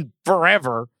in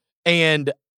forever.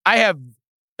 And I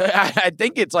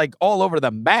think it's like all over the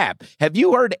map. Have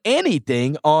you heard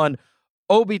anything on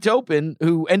Obi Toppin,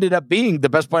 who ended up being the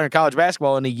best player in college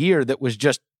basketball in a year that was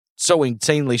just so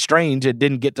insanely strange and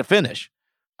didn't get to finish?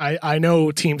 I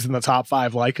know teams in the top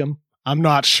 5 like him. I'm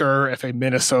not sure if a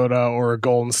Minnesota or a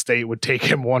Golden State would take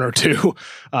him 1 or 2.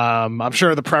 I'm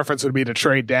sure the preference would be to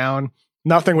trade down.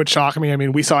 Nothing would shock me. I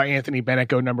mean, we saw Anthony Bennett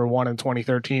go number 1 in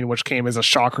 2013, which came as a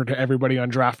shocker to everybody on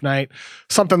draft night.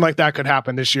 Something like that could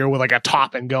happen this year with like a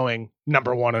Toppin going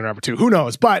number 1 or number 2. Who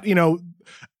knows? But,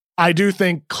 I do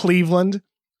think Cleveland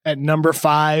at number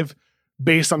 5,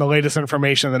 based on the latest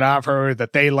information that I've heard,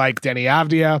 that they like Denny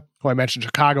Avdia, who I mentioned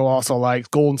Chicago also likes.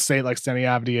 Golden State likes Denny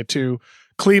Avdia too.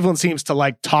 Cleveland seems to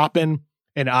like Toppin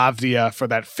and Avdia for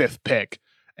that 5th pick.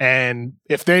 And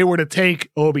if they were to take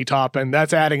Obi Toppin,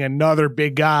 that's adding another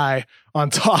big guy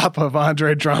on top of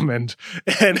Andre Drummond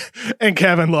and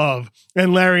Kevin Love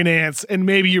and Larry Nance, and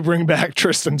maybe you bring back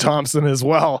Tristan Thompson as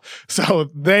well.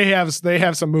 So they have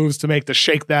some moves to make to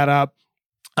shake that up.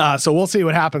 So we'll see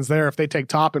what happens there if they take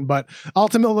Toppin. But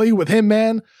ultimately with him,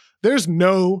 man, there's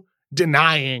no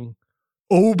denying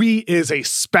Obi is a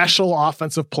special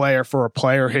offensive player for a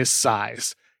player his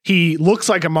size. He looks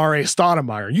like Amare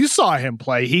Stoudemire. You saw him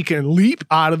play. He can leap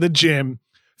out of the gym,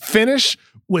 finish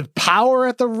with power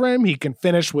at the rim. He can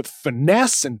finish with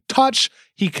finesse and touch.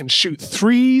 He can shoot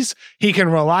threes. He can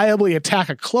reliably attack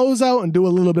a closeout and do a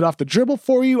little bit off the dribble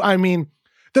for you. I mean,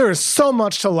 there is so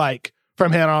much to like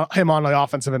from him on the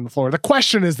offensive end of the floor. The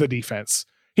question is the defense.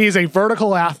 He's a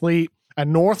vertical athlete, a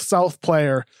north-south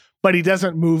player, but he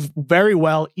doesn't move very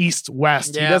well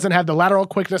east-west. Yeah. He doesn't have the lateral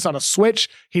quickness on a switch.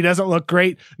 He doesn't look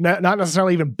great, not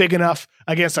necessarily even big enough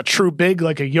against a true big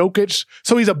like a Jokic.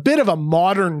 So he's a bit of a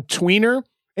modern tweener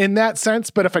in that sense.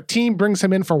 But if a team brings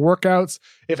him in for workouts,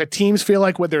 if a teams feel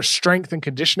like with their strength and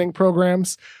conditioning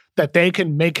programs that they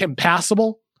can make him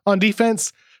passable on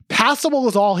defense, passable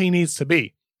is all he needs to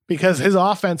be, because his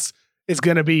offense is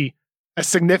going to be a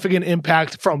significant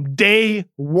impact from day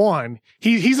one.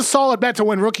 He's a solid bet to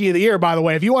win Rookie of the Year, by the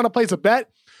way. If you want to place a bet,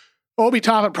 Obi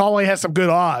Toppin probably has some good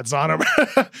odds on him.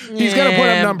 He's going to put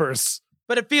up numbers.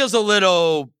 But it feels a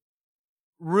little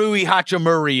Rui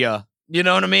Hachimura. You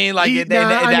know what I mean? Like,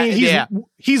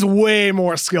 he's way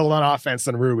more skilled on offense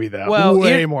than Rui, though. Well,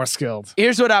 way more skilled.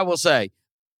 Here's what I will say.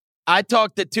 I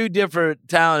talked to 2 different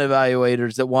talent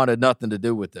evaluators that wanted nothing to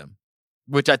do with him,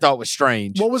 which I thought was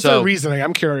strange. What was their reasoning?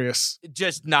 I'm curious.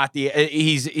 Just not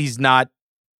he's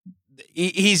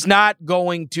not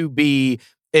going to be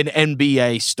an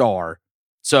NBA star.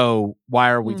 So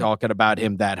why are we talking about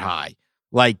him that high?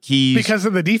 Like because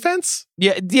of the defense?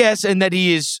 Yeah, yes, and that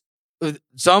he is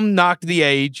some knocked the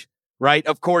age, right?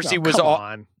 Of course he was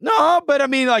on. No, but I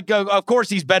mean, like, of course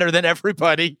he's better than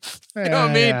everybody. You know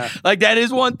what I mean? Yeah. Like, that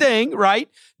is one thing, right?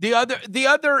 The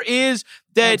other is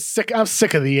that I'm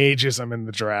sick of the ageism in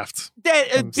the draft.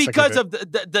 That because of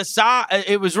the size,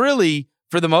 it was really,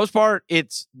 for the most part,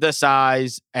 it's the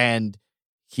size, and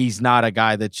he's not a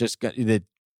guy that's just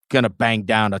gonna bang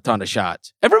down a ton of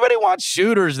shots. Everybody wants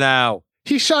shooters now.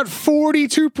 He shot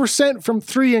 42% from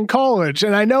 3 in college,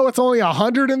 and I know it's only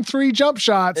 103 jump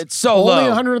shots. It's so low. Only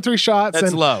 103 shots.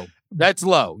 That's low. That's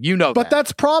low. You know but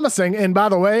that's promising. And by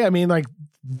the way, I mean, like,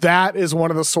 that is one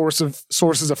of the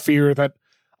sources of fear that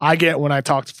I get when I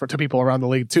talk to people around the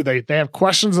league too. They have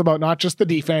questions about not just the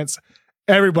defense.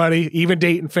 Everybody, even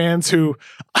Dayton fans who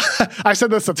I said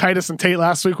this to Titus and Tate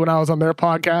last week when I was on their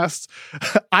podcast.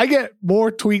 I get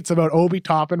more tweets about Obi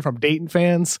Toppin from Dayton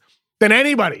fans than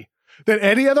anybody. Than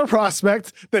any other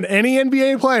prospect, than any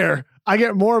NBA player. I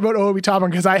get more about Obi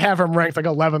Toppin because I have him ranked like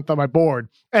 11th on my board.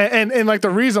 And like the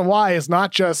reason why is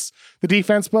not just the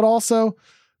defense, but also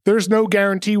there's no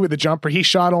guarantee with the jumper. He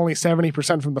shot only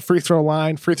 70% from the free throw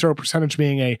line, free throw percentage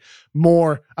being a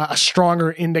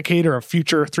stronger indicator of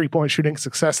future 3-point shooting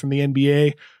success in the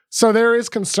NBA. So there is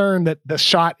concern that the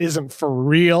shot isn't for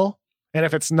real. And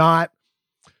if it's not,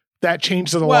 that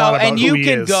changes a lot about who he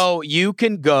is. You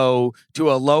can go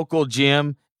to a local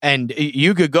gym, and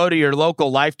you could go to your local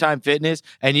Lifetime Fitness,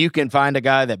 and you can find a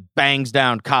guy that bangs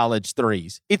down college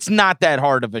threes. It's not that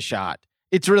hard of a shot.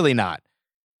 It's really not.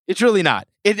 It's really not.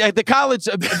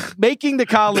 Making the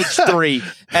college three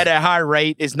at a high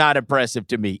rate is not impressive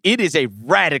to me. It is a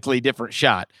radically different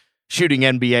shot shooting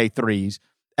NBA threes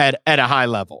at a high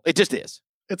level. It just is.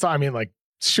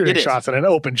 Shooting shots in an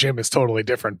open gym is totally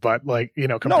different, but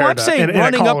compared to I'm saying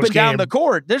running up and down the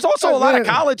court. There's also a lot of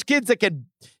college kids that can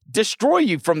destroy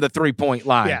you from the 3-point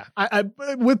line. Yeah, I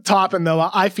with Toppin though,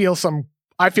 I feel some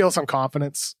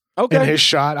confidence in his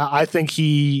shot. I think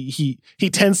he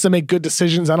tends to make good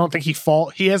decisions. I don't think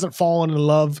he hasn't fallen in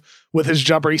love with his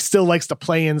jumper. He still likes to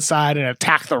play inside and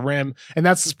attack the rim, and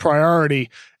that's his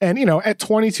priority. And at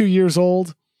 22 years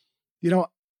old,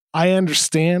 I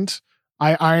understand.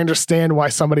 I understand why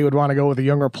somebody would want to go with a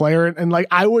younger player. And like,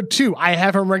 I would too. I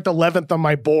have him ranked 11th on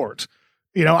my board.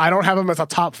 I don't have him as a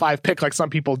top 5 pick like some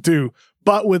people do,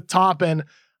 but with Toppin,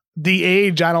 the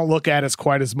age I don't look at as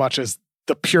quite as much as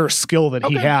the pure skill that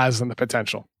he has and the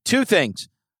potential. 2 things.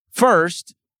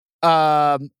 First,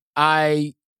 I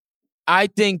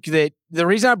think that the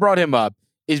reason I brought him up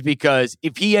is because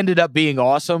if he ended up being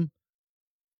awesome,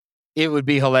 it would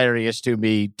be hilarious to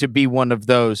me to be one of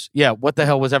those. Yeah, what the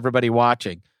hell was everybody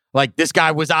watching? Like, this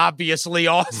guy was obviously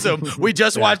awesome. We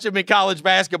just watched him in college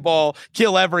basketball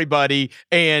kill everybody,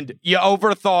 and you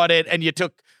overthought it, and you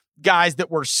took guys that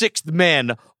were 6th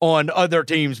men on other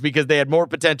teams because they had more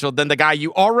potential than the guy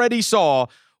you already saw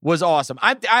was awesome.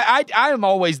 I am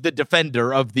always the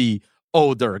defender of the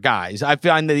older guys. I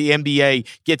find that the NBA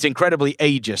gets incredibly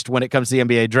ageist when it comes to the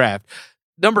NBA draft.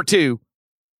 Number 2,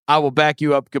 I will back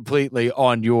you up completely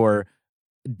on your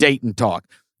Dayton talk.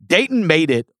 Dayton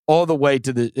made it all the way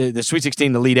to the Sweet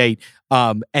 16, the Elite 8,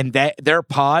 and that their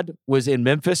pod was in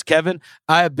Memphis. Kevin,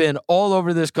 I have been all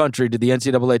over this country to the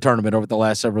NCAA tournament over the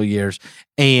last several years,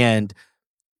 and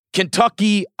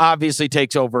Kentucky obviously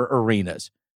takes over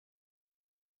arenas.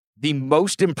 The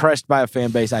most impressed by a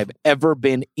fan base I've ever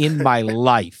been in my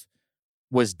life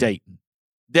was Dayton.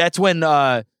 That's when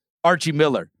Archie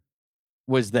Miller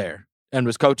was there and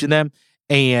was coaching them,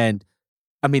 and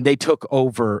I mean, they took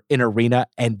over an arena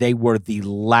and they were the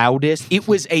loudest. It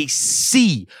was a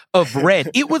sea of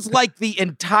red. It was like the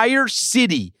entire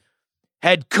city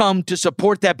had come to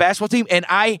support that basketball team. And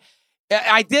I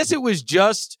guess it was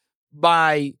just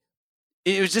the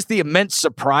immense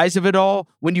surprise of it all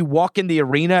when you walk in the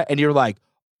arena and you're like,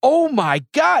 oh my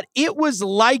God, it was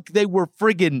like they were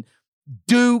friggin'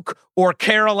 Duke or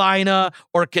Carolina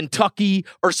or Kentucky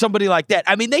or somebody like that.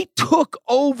 I mean, they took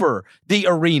over the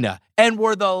arena and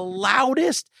were the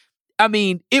loudest. I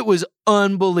mean, it was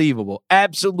unbelievable.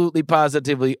 Absolutely,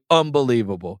 positively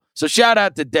unbelievable. So shout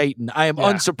out to Dayton. I am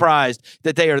unsurprised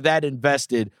that they are that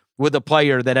invested with a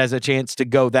player that has a chance to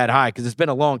go that high, because it's been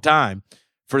a long time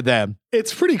for them.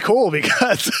 It's pretty cool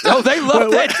because they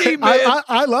love that team, man.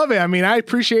 I love it. I mean, I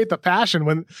appreciate the passion.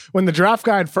 When the draft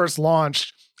guide first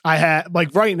launched, I had,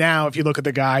 like, right now, if you look at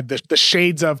the guide, the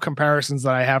shades of comparisons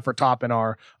that I have for Toppin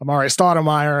are Amari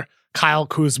Stoudemire, Kyle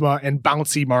Kuzma, and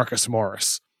bouncy Marcus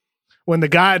Morris. When the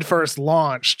guide first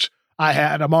launched, I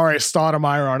had Amari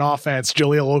Stoudemire on offense,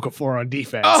 Jahlil Okafor on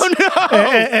defense. Oh, no!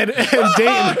 And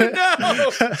Dayton, no!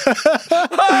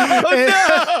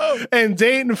 And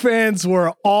Dayton fans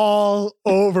were all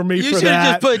over me for that. You should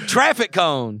have just put traffic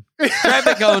cone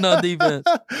on defense.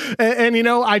 And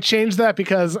I changed that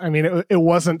because, I mean, it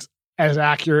wasn't as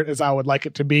accurate as I would like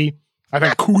it to be. I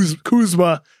think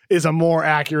Kuzma is a more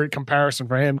accurate comparison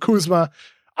for him. Kuzma,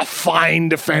 a fine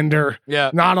defender,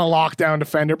 not a lockdown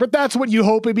defender, but that's what you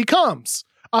hope it becomes.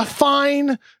 A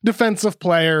fine defensive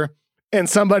player and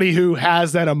somebody who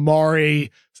has that Amari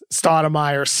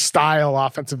Stoudemire style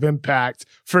offensive impact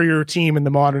for your team in the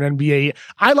modern NBA.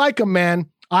 I like him, man.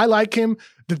 I like him.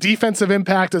 The defensive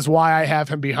impact is why I have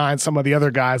him behind some of the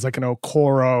other guys like an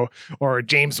Okoro or a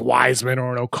James Wiseman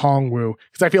or an Okongwu,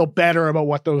 because I feel better about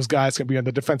what those guys can be on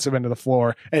the defensive end of the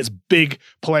floor as big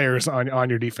players on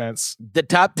your defense. The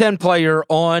top 10 player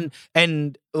on,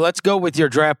 and let's go with your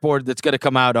draft board that's going to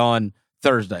come out on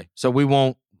Thursday. So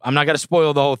I'm not going to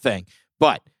spoil the whole thing,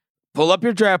 but pull up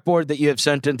your draft board that you have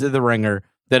sent into the Ringer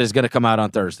that is going to come out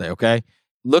on Thursday, okay?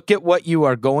 Look at what you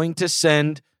are going to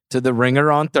send to the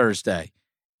Ringer on Thursday.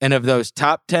 And of those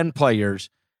top 10 players,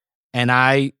 and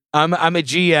I'm a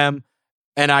GM,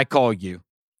 and I call you,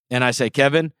 and I say,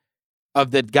 Kevin, of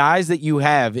the guys that you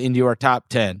have in your top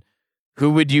 10,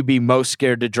 who would you be most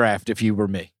scared to draft if you were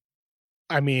me?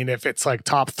 I mean, if it's like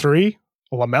top 3,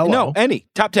 LaMelo. No, any.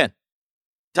 Top 10.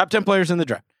 Top 10 players in the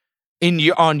draft.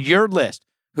 On your list,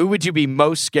 who would you be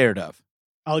most scared of?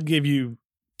 I'll give you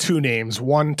 2 names,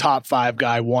 one top 5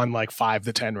 guy, one like 5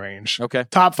 to 10 range. Okay.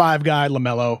 Top 5 guy,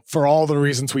 LaMelo, for all the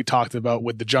reasons we talked about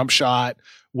with the jump shot,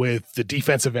 with the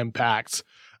defensive impact.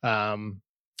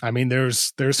 I mean,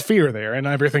 there's fear there, and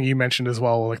everything you mentioned as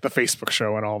well, like the Facebook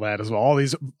show and all that as well. All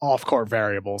these off-court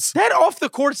variables. That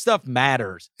off-the-court stuff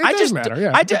matters. It does matter,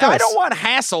 yeah. I don't want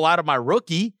hassle out of my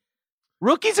rookie.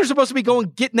 Rookies are supposed to be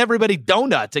getting everybody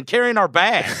donuts and carrying our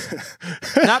bags,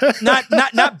 not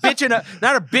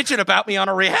bitching about me on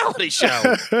a reality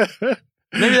show.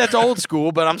 Maybe that's old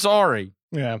school, but I'm sorry.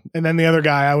 Yeah, and then the other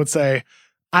guy, I would say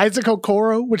Isaac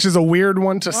Okoro, which is a weird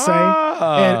one to say.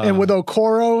 And with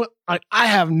Okoro, I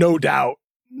have no doubt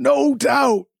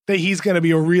that he's going to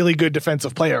be a really good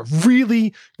defensive player,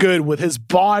 really good with his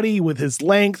body, with his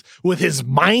length, with his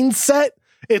mindset.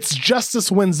 It's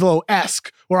Justice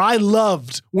Winslow-esque, where I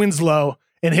loved Winslow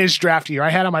in his draft year. I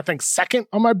had him, I think, second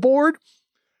on my board.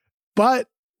 But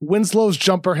Winslow's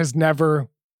jumper has never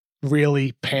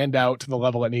really panned out to the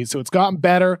level it needs. So it's gotten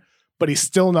better, but he's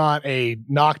still not a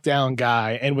knockdown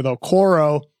guy. And with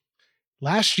Okoro,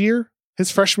 last year,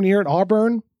 his freshman year at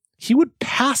Auburn, he would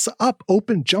pass up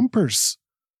open jumpers.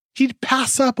 He'd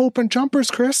pass up open jumpers,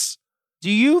 Chris. Do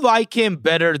you like him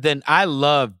better than I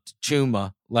loved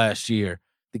Chuma last year?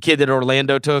 The kid that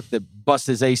Orlando took that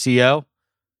busted his ACL?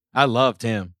 I loved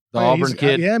him. The Auburn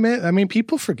kid. Yeah, man. I mean,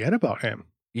 people forget about him.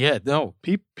 Yeah, no.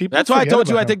 People That's why I told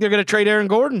you I think they're going to trade Aaron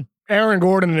Gordon. Aaron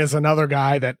Gordon is another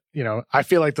guy that, I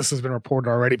feel like this has been reported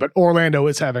already, but Orlando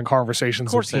is having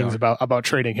conversations with teams about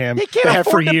trading him. They can't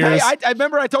afford to years. pay. I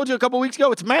remember I told you a couple weeks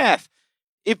ago, it's math.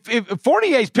 If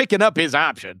Fournier's picking up his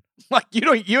option, like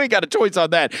you ain't got a choice on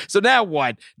that. So now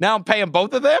what? Now I'm paying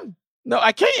both of them? No,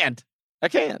 I can't.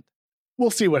 We'll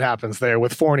see what happens there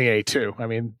with Fournier too. I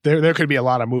mean, there could be a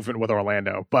lot of movement with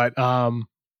Orlando, but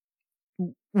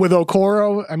with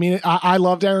Okoro, I mean, I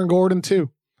loved Aaron Gordon too.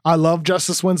 I love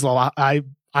Justice Winslow. I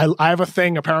have a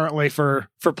thing apparently for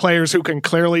players who can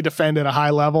clearly defend at a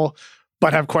high level,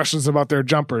 but have questions about their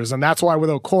jumpers. And that's why with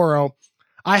Okoro,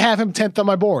 I have him 10th on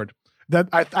my board. That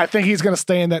I think he's going to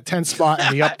stay in that 10th spot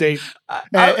in the update.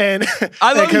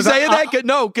 I love you saying that.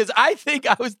 No, because I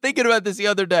was thinking about this the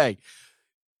other day.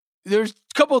 There's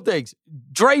a couple of things.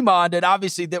 Draymond, and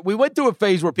obviously that we went through a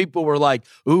phase where people were like,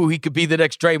 ooh, he could be the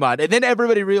next Draymond. And then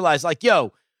everybody realized, like,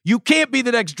 yo, you can't be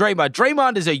the next Draymond.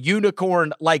 Draymond is a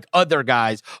unicorn like other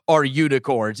guys are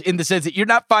unicorns in the sense that you're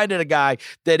not finding a guy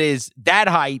that is that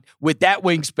height with that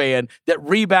wingspan that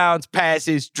rebounds,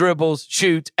 passes, dribbles,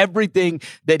 shoots, everything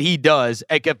that he does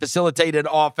and can facilitate an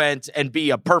offense and be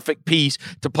a perfect piece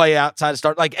to play outside of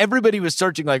start. Like everybody was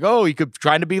searching like, oh, he could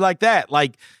try to be like that.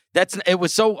 Like it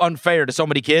was so unfair to so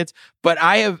many kids. But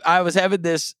I was having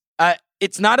this,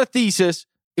 it's not a thesis.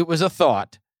 It was a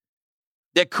thought.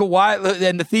 That Kawhi,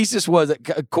 and the thesis was that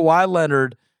Kawhi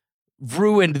Leonard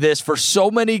ruined this for so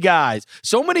many guys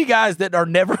that are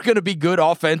never going to be good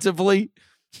offensively.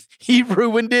 He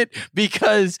ruined it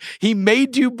because he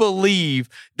made you believe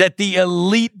that the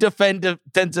elite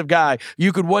defensive guy,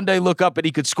 you could one day look up and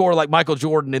he could score like Michael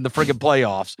Jordan in the friggin'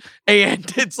 playoffs.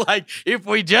 And it's like, if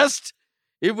we just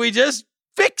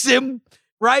fix him,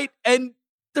 right? And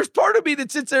there's part of me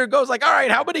that sits there and goes like, all right,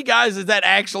 how many guys has that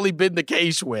actually been the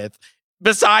case with?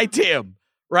 Besides him,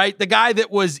 right? The guy that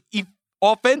was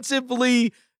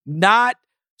offensively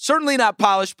certainly not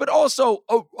polished, but also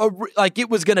like it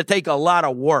was going to take a lot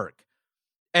of work.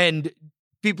 And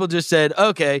people just said,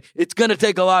 okay, it's going to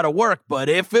take a lot of work, but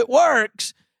if it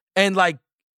works, and like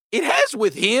it has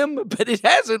with him, but it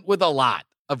hasn't with a lot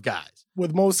of guys.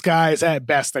 With most guys, at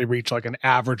best, they reach like an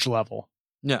average level.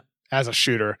 Yeah. As a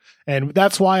shooter. And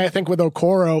that's why I think with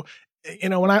Okoro,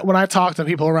 when I talk to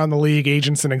people around the league,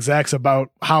 agents and execs about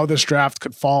how this draft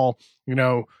could fall,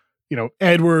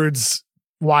 Edwards,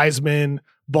 Wiseman,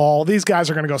 Ball, these guys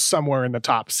are going to go somewhere in the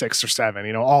top 6 or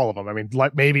 7, all of them. I mean,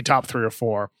 like maybe top 3 or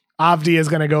 4. Avdia is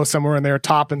going to go somewhere in there.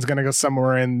 Toppin's going to go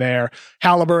somewhere in there.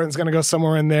 Halliburton's going to go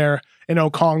somewhere in there. And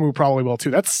Okongwu probably will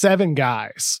too. That's 7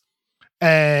 guys.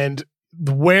 And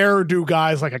where do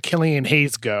guys like a Killian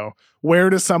Hayes go?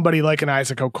 Where does somebody like an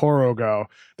Isaac Okoro go?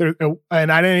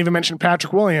 And I didn't even mention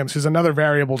Patrick Williams, who's another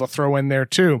variable to throw in there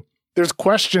too. There's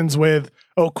questions with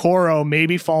Okoro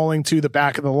maybe falling to the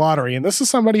back of the lottery. And this is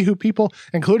somebody who people,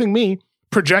 including me,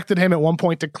 projected him at one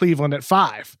point to Cleveland at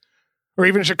 5 or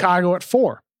even Chicago at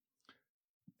 4.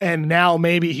 And now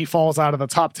maybe he falls out of the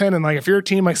top 10. And like, if you're a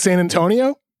team like San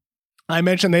Antonio, I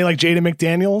mentioned they like Jaden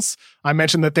McDaniels. I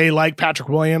mentioned that they like Patrick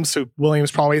Williams, who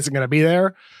Williams probably isn't going to be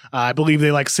there. I believe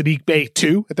they like Sadiq Bey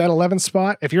too at that 11th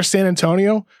spot. If you're San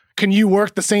Antonio, can you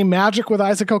work the same magic with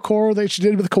Isaac Okoro that you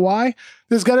did with Kawhi?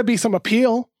 There's got to be some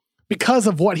appeal because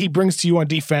of what he brings to you on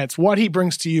defense, what he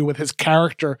brings to you with his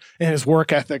character and his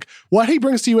work ethic, what he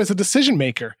brings to you as a decision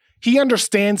maker. He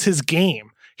understands his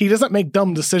game. He doesn't make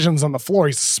dumb decisions on the floor.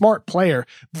 He's a smart player.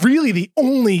 Really, the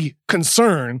only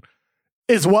concern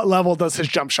is what level does his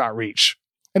jump shot reach?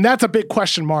 And that's a big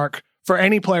question mark for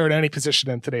any player at any position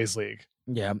in today's league.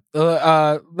 Yeah.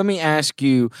 Let me ask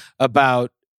you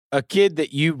about a kid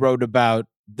that you wrote about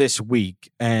this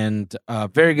week, and a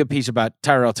very good piece about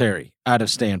Tyrell Terry out of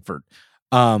Stanford.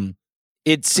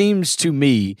 It seems to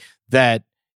me that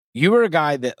you were a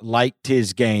guy that liked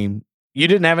his game. You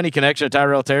didn't have any connection to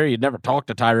Tyrell Terry. You'd never talked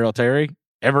to Tyrell Terry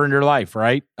ever in your life,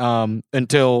 right?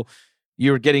 Until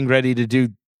you were getting ready to do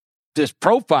this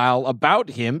profile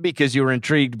about him because you were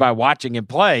intrigued by watching him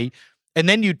play. And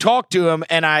then you talked to him,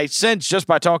 and I sense just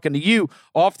by talking to you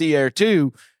off the air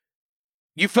too,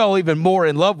 you fell even more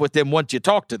in love with him once you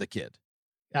talked to the kid.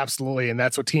 Absolutely, and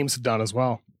that's what teams have done as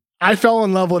well. I fell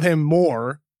in love with him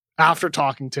more after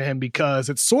talking to him, because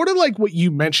it's sort of like what you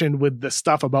mentioned with the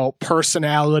stuff about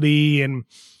personality and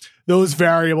those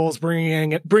variables,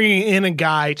 bringing in a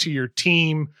guy to your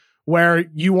team where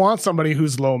you want somebody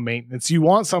who's low maintenance. You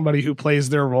want somebody who plays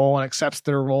their role and accepts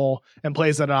their role and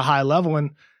plays at a high level.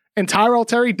 And Tyrell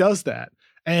Terry does that.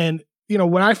 And,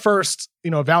 when I first,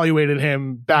 evaluated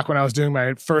him back when I was doing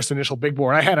my first initial big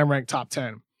board, I had him ranked top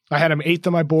 10. I had him 8th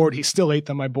on my board. He's still 8th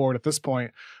on my board at this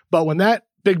point. But when that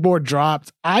big board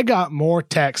dropped, I got more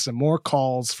texts and more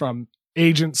calls from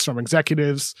agents, from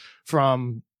executives,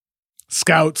 from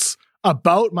scouts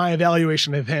about my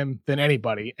evaluation of him than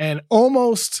anybody. And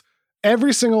almost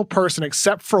every single person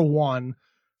except for one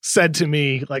said to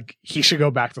me, like, he should go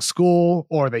back to school,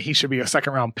 or that he should be a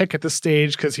 2nd round pick at this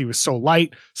stage because he was so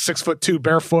light, 6'2",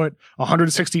 barefoot,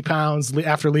 160 pounds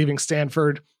after leaving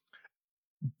Stanford.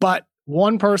 But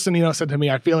one person, said to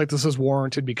me, I feel like this is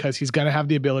warranted because he's going to have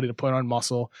the ability to put on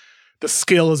muscle. The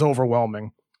skill is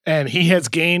overwhelming. And he has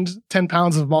gained 10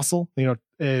 pounds of muscle,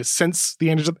 since the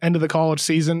end of the college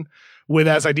season, with,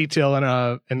 as I detail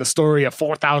in the story, a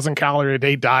 4,000 calorie a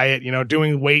day diet,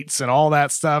 doing weights and all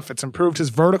that stuff. It's improved his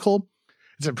vertical.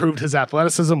 It's improved his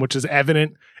athleticism, which is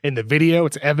evident in the video.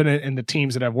 It's evident in the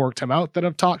teams that have worked him out that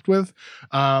I've talked with.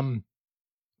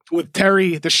 With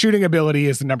Terry, the shooting ability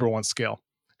is the number one skill.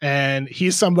 And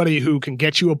he's somebody who can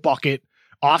get you a bucket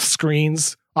off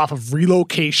screens, off of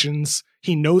relocations.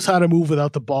 He knows how to move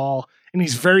without the ball. And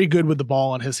he's very good with the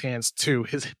ball in his hands too.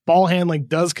 His ball handling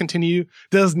does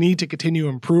need to continue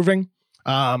improving.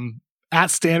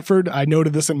 At Stanford, I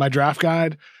noted this in my draft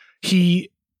guide, he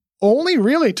only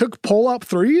really took pull-up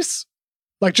threes,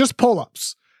 like just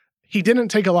pull-ups. He didn't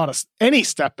take a lot of any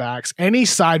step backs, any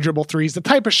side dribble threes, the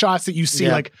type of shots that you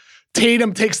see, like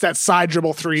Tatum takes that side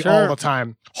dribble three all the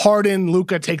time. Harden,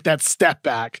 Luka take that step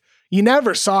back. You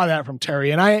never saw that from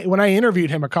Terry. And when I interviewed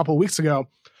him a couple of weeks ago,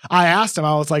 I asked him,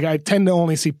 I was like, I tend to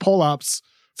only see pull-ups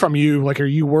from you. Like, are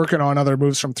you working on other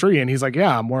moves from 3? And he's like,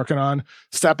 yeah, I'm working on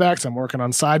step backs. I'm working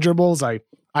on side dribbles. I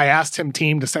asked him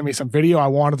team to send me some video. I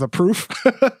wanted the proof.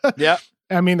 Yeah.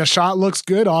 I mean, the shot looks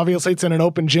good. Obviously it's in an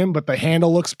open gym, but the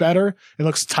handle looks better. It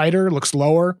looks tighter, looks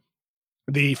lower.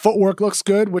 The footwork looks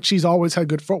good, which he's always had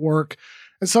good footwork.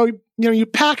 And so, you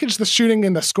package the shooting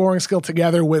and the scoring skill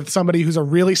together with somebody who's a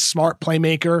really smart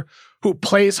playmaker, who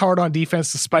plays hard on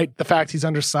defense despite the fact he's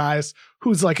undersized,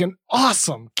 who's like an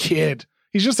awesome kid.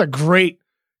 He's just a great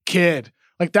kid.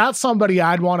 Like, that's somebody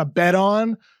I'd want to bet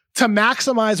on to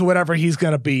maximize whatever he's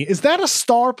going to be. Is that a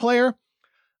star player?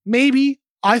 Maybe.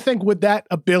 I think with that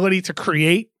ability to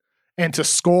create and to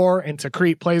score and to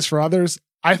create plays for others,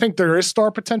 I think there is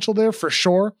star potential there for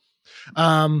sure.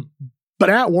 But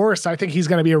at worst, I think he's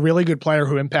going to be a really good player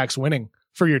who impacts winning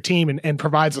for your team and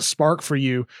provides a spark for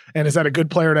you, and is that a good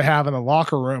player to have in the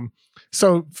locker room.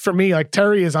 So for me, like,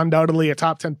 Terry is undoubtedly a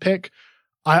top 10 pick.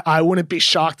 I wouldn't be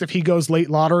shocked if he goes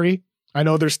late lottery. I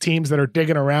know there's teams that are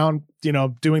digging around,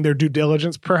 doing their due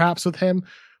diligence perhaps with him,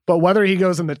 but whether he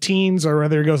goes in the teens or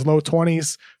whether he goes low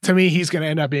 20s, to me, he's going to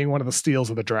end up being one of the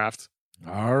steals of the draft.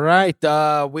 All right.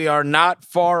 We are not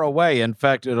far away. In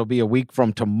fact, it'll be a week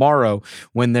from tomorrow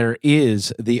when there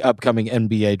is the upcoming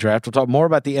NBA draft. We'll talk more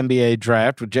about the NBA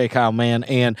draft with J. Kyle Mann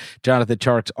and Jonathan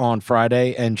Tjarks on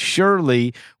Friday. And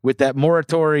surely with that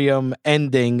moratorium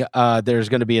ending, there's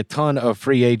going to be a ton of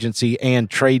free agency and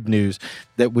trade news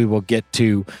that we will get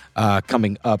to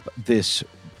coming up this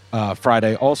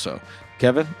Friday also.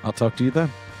 Kevin, I'll talk to you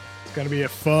then. It's going to be a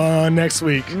fun next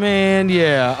week. Man,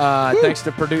 yeah. Thanks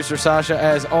to producer Sasha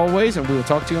as always, and we will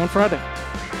talk to you on Friday.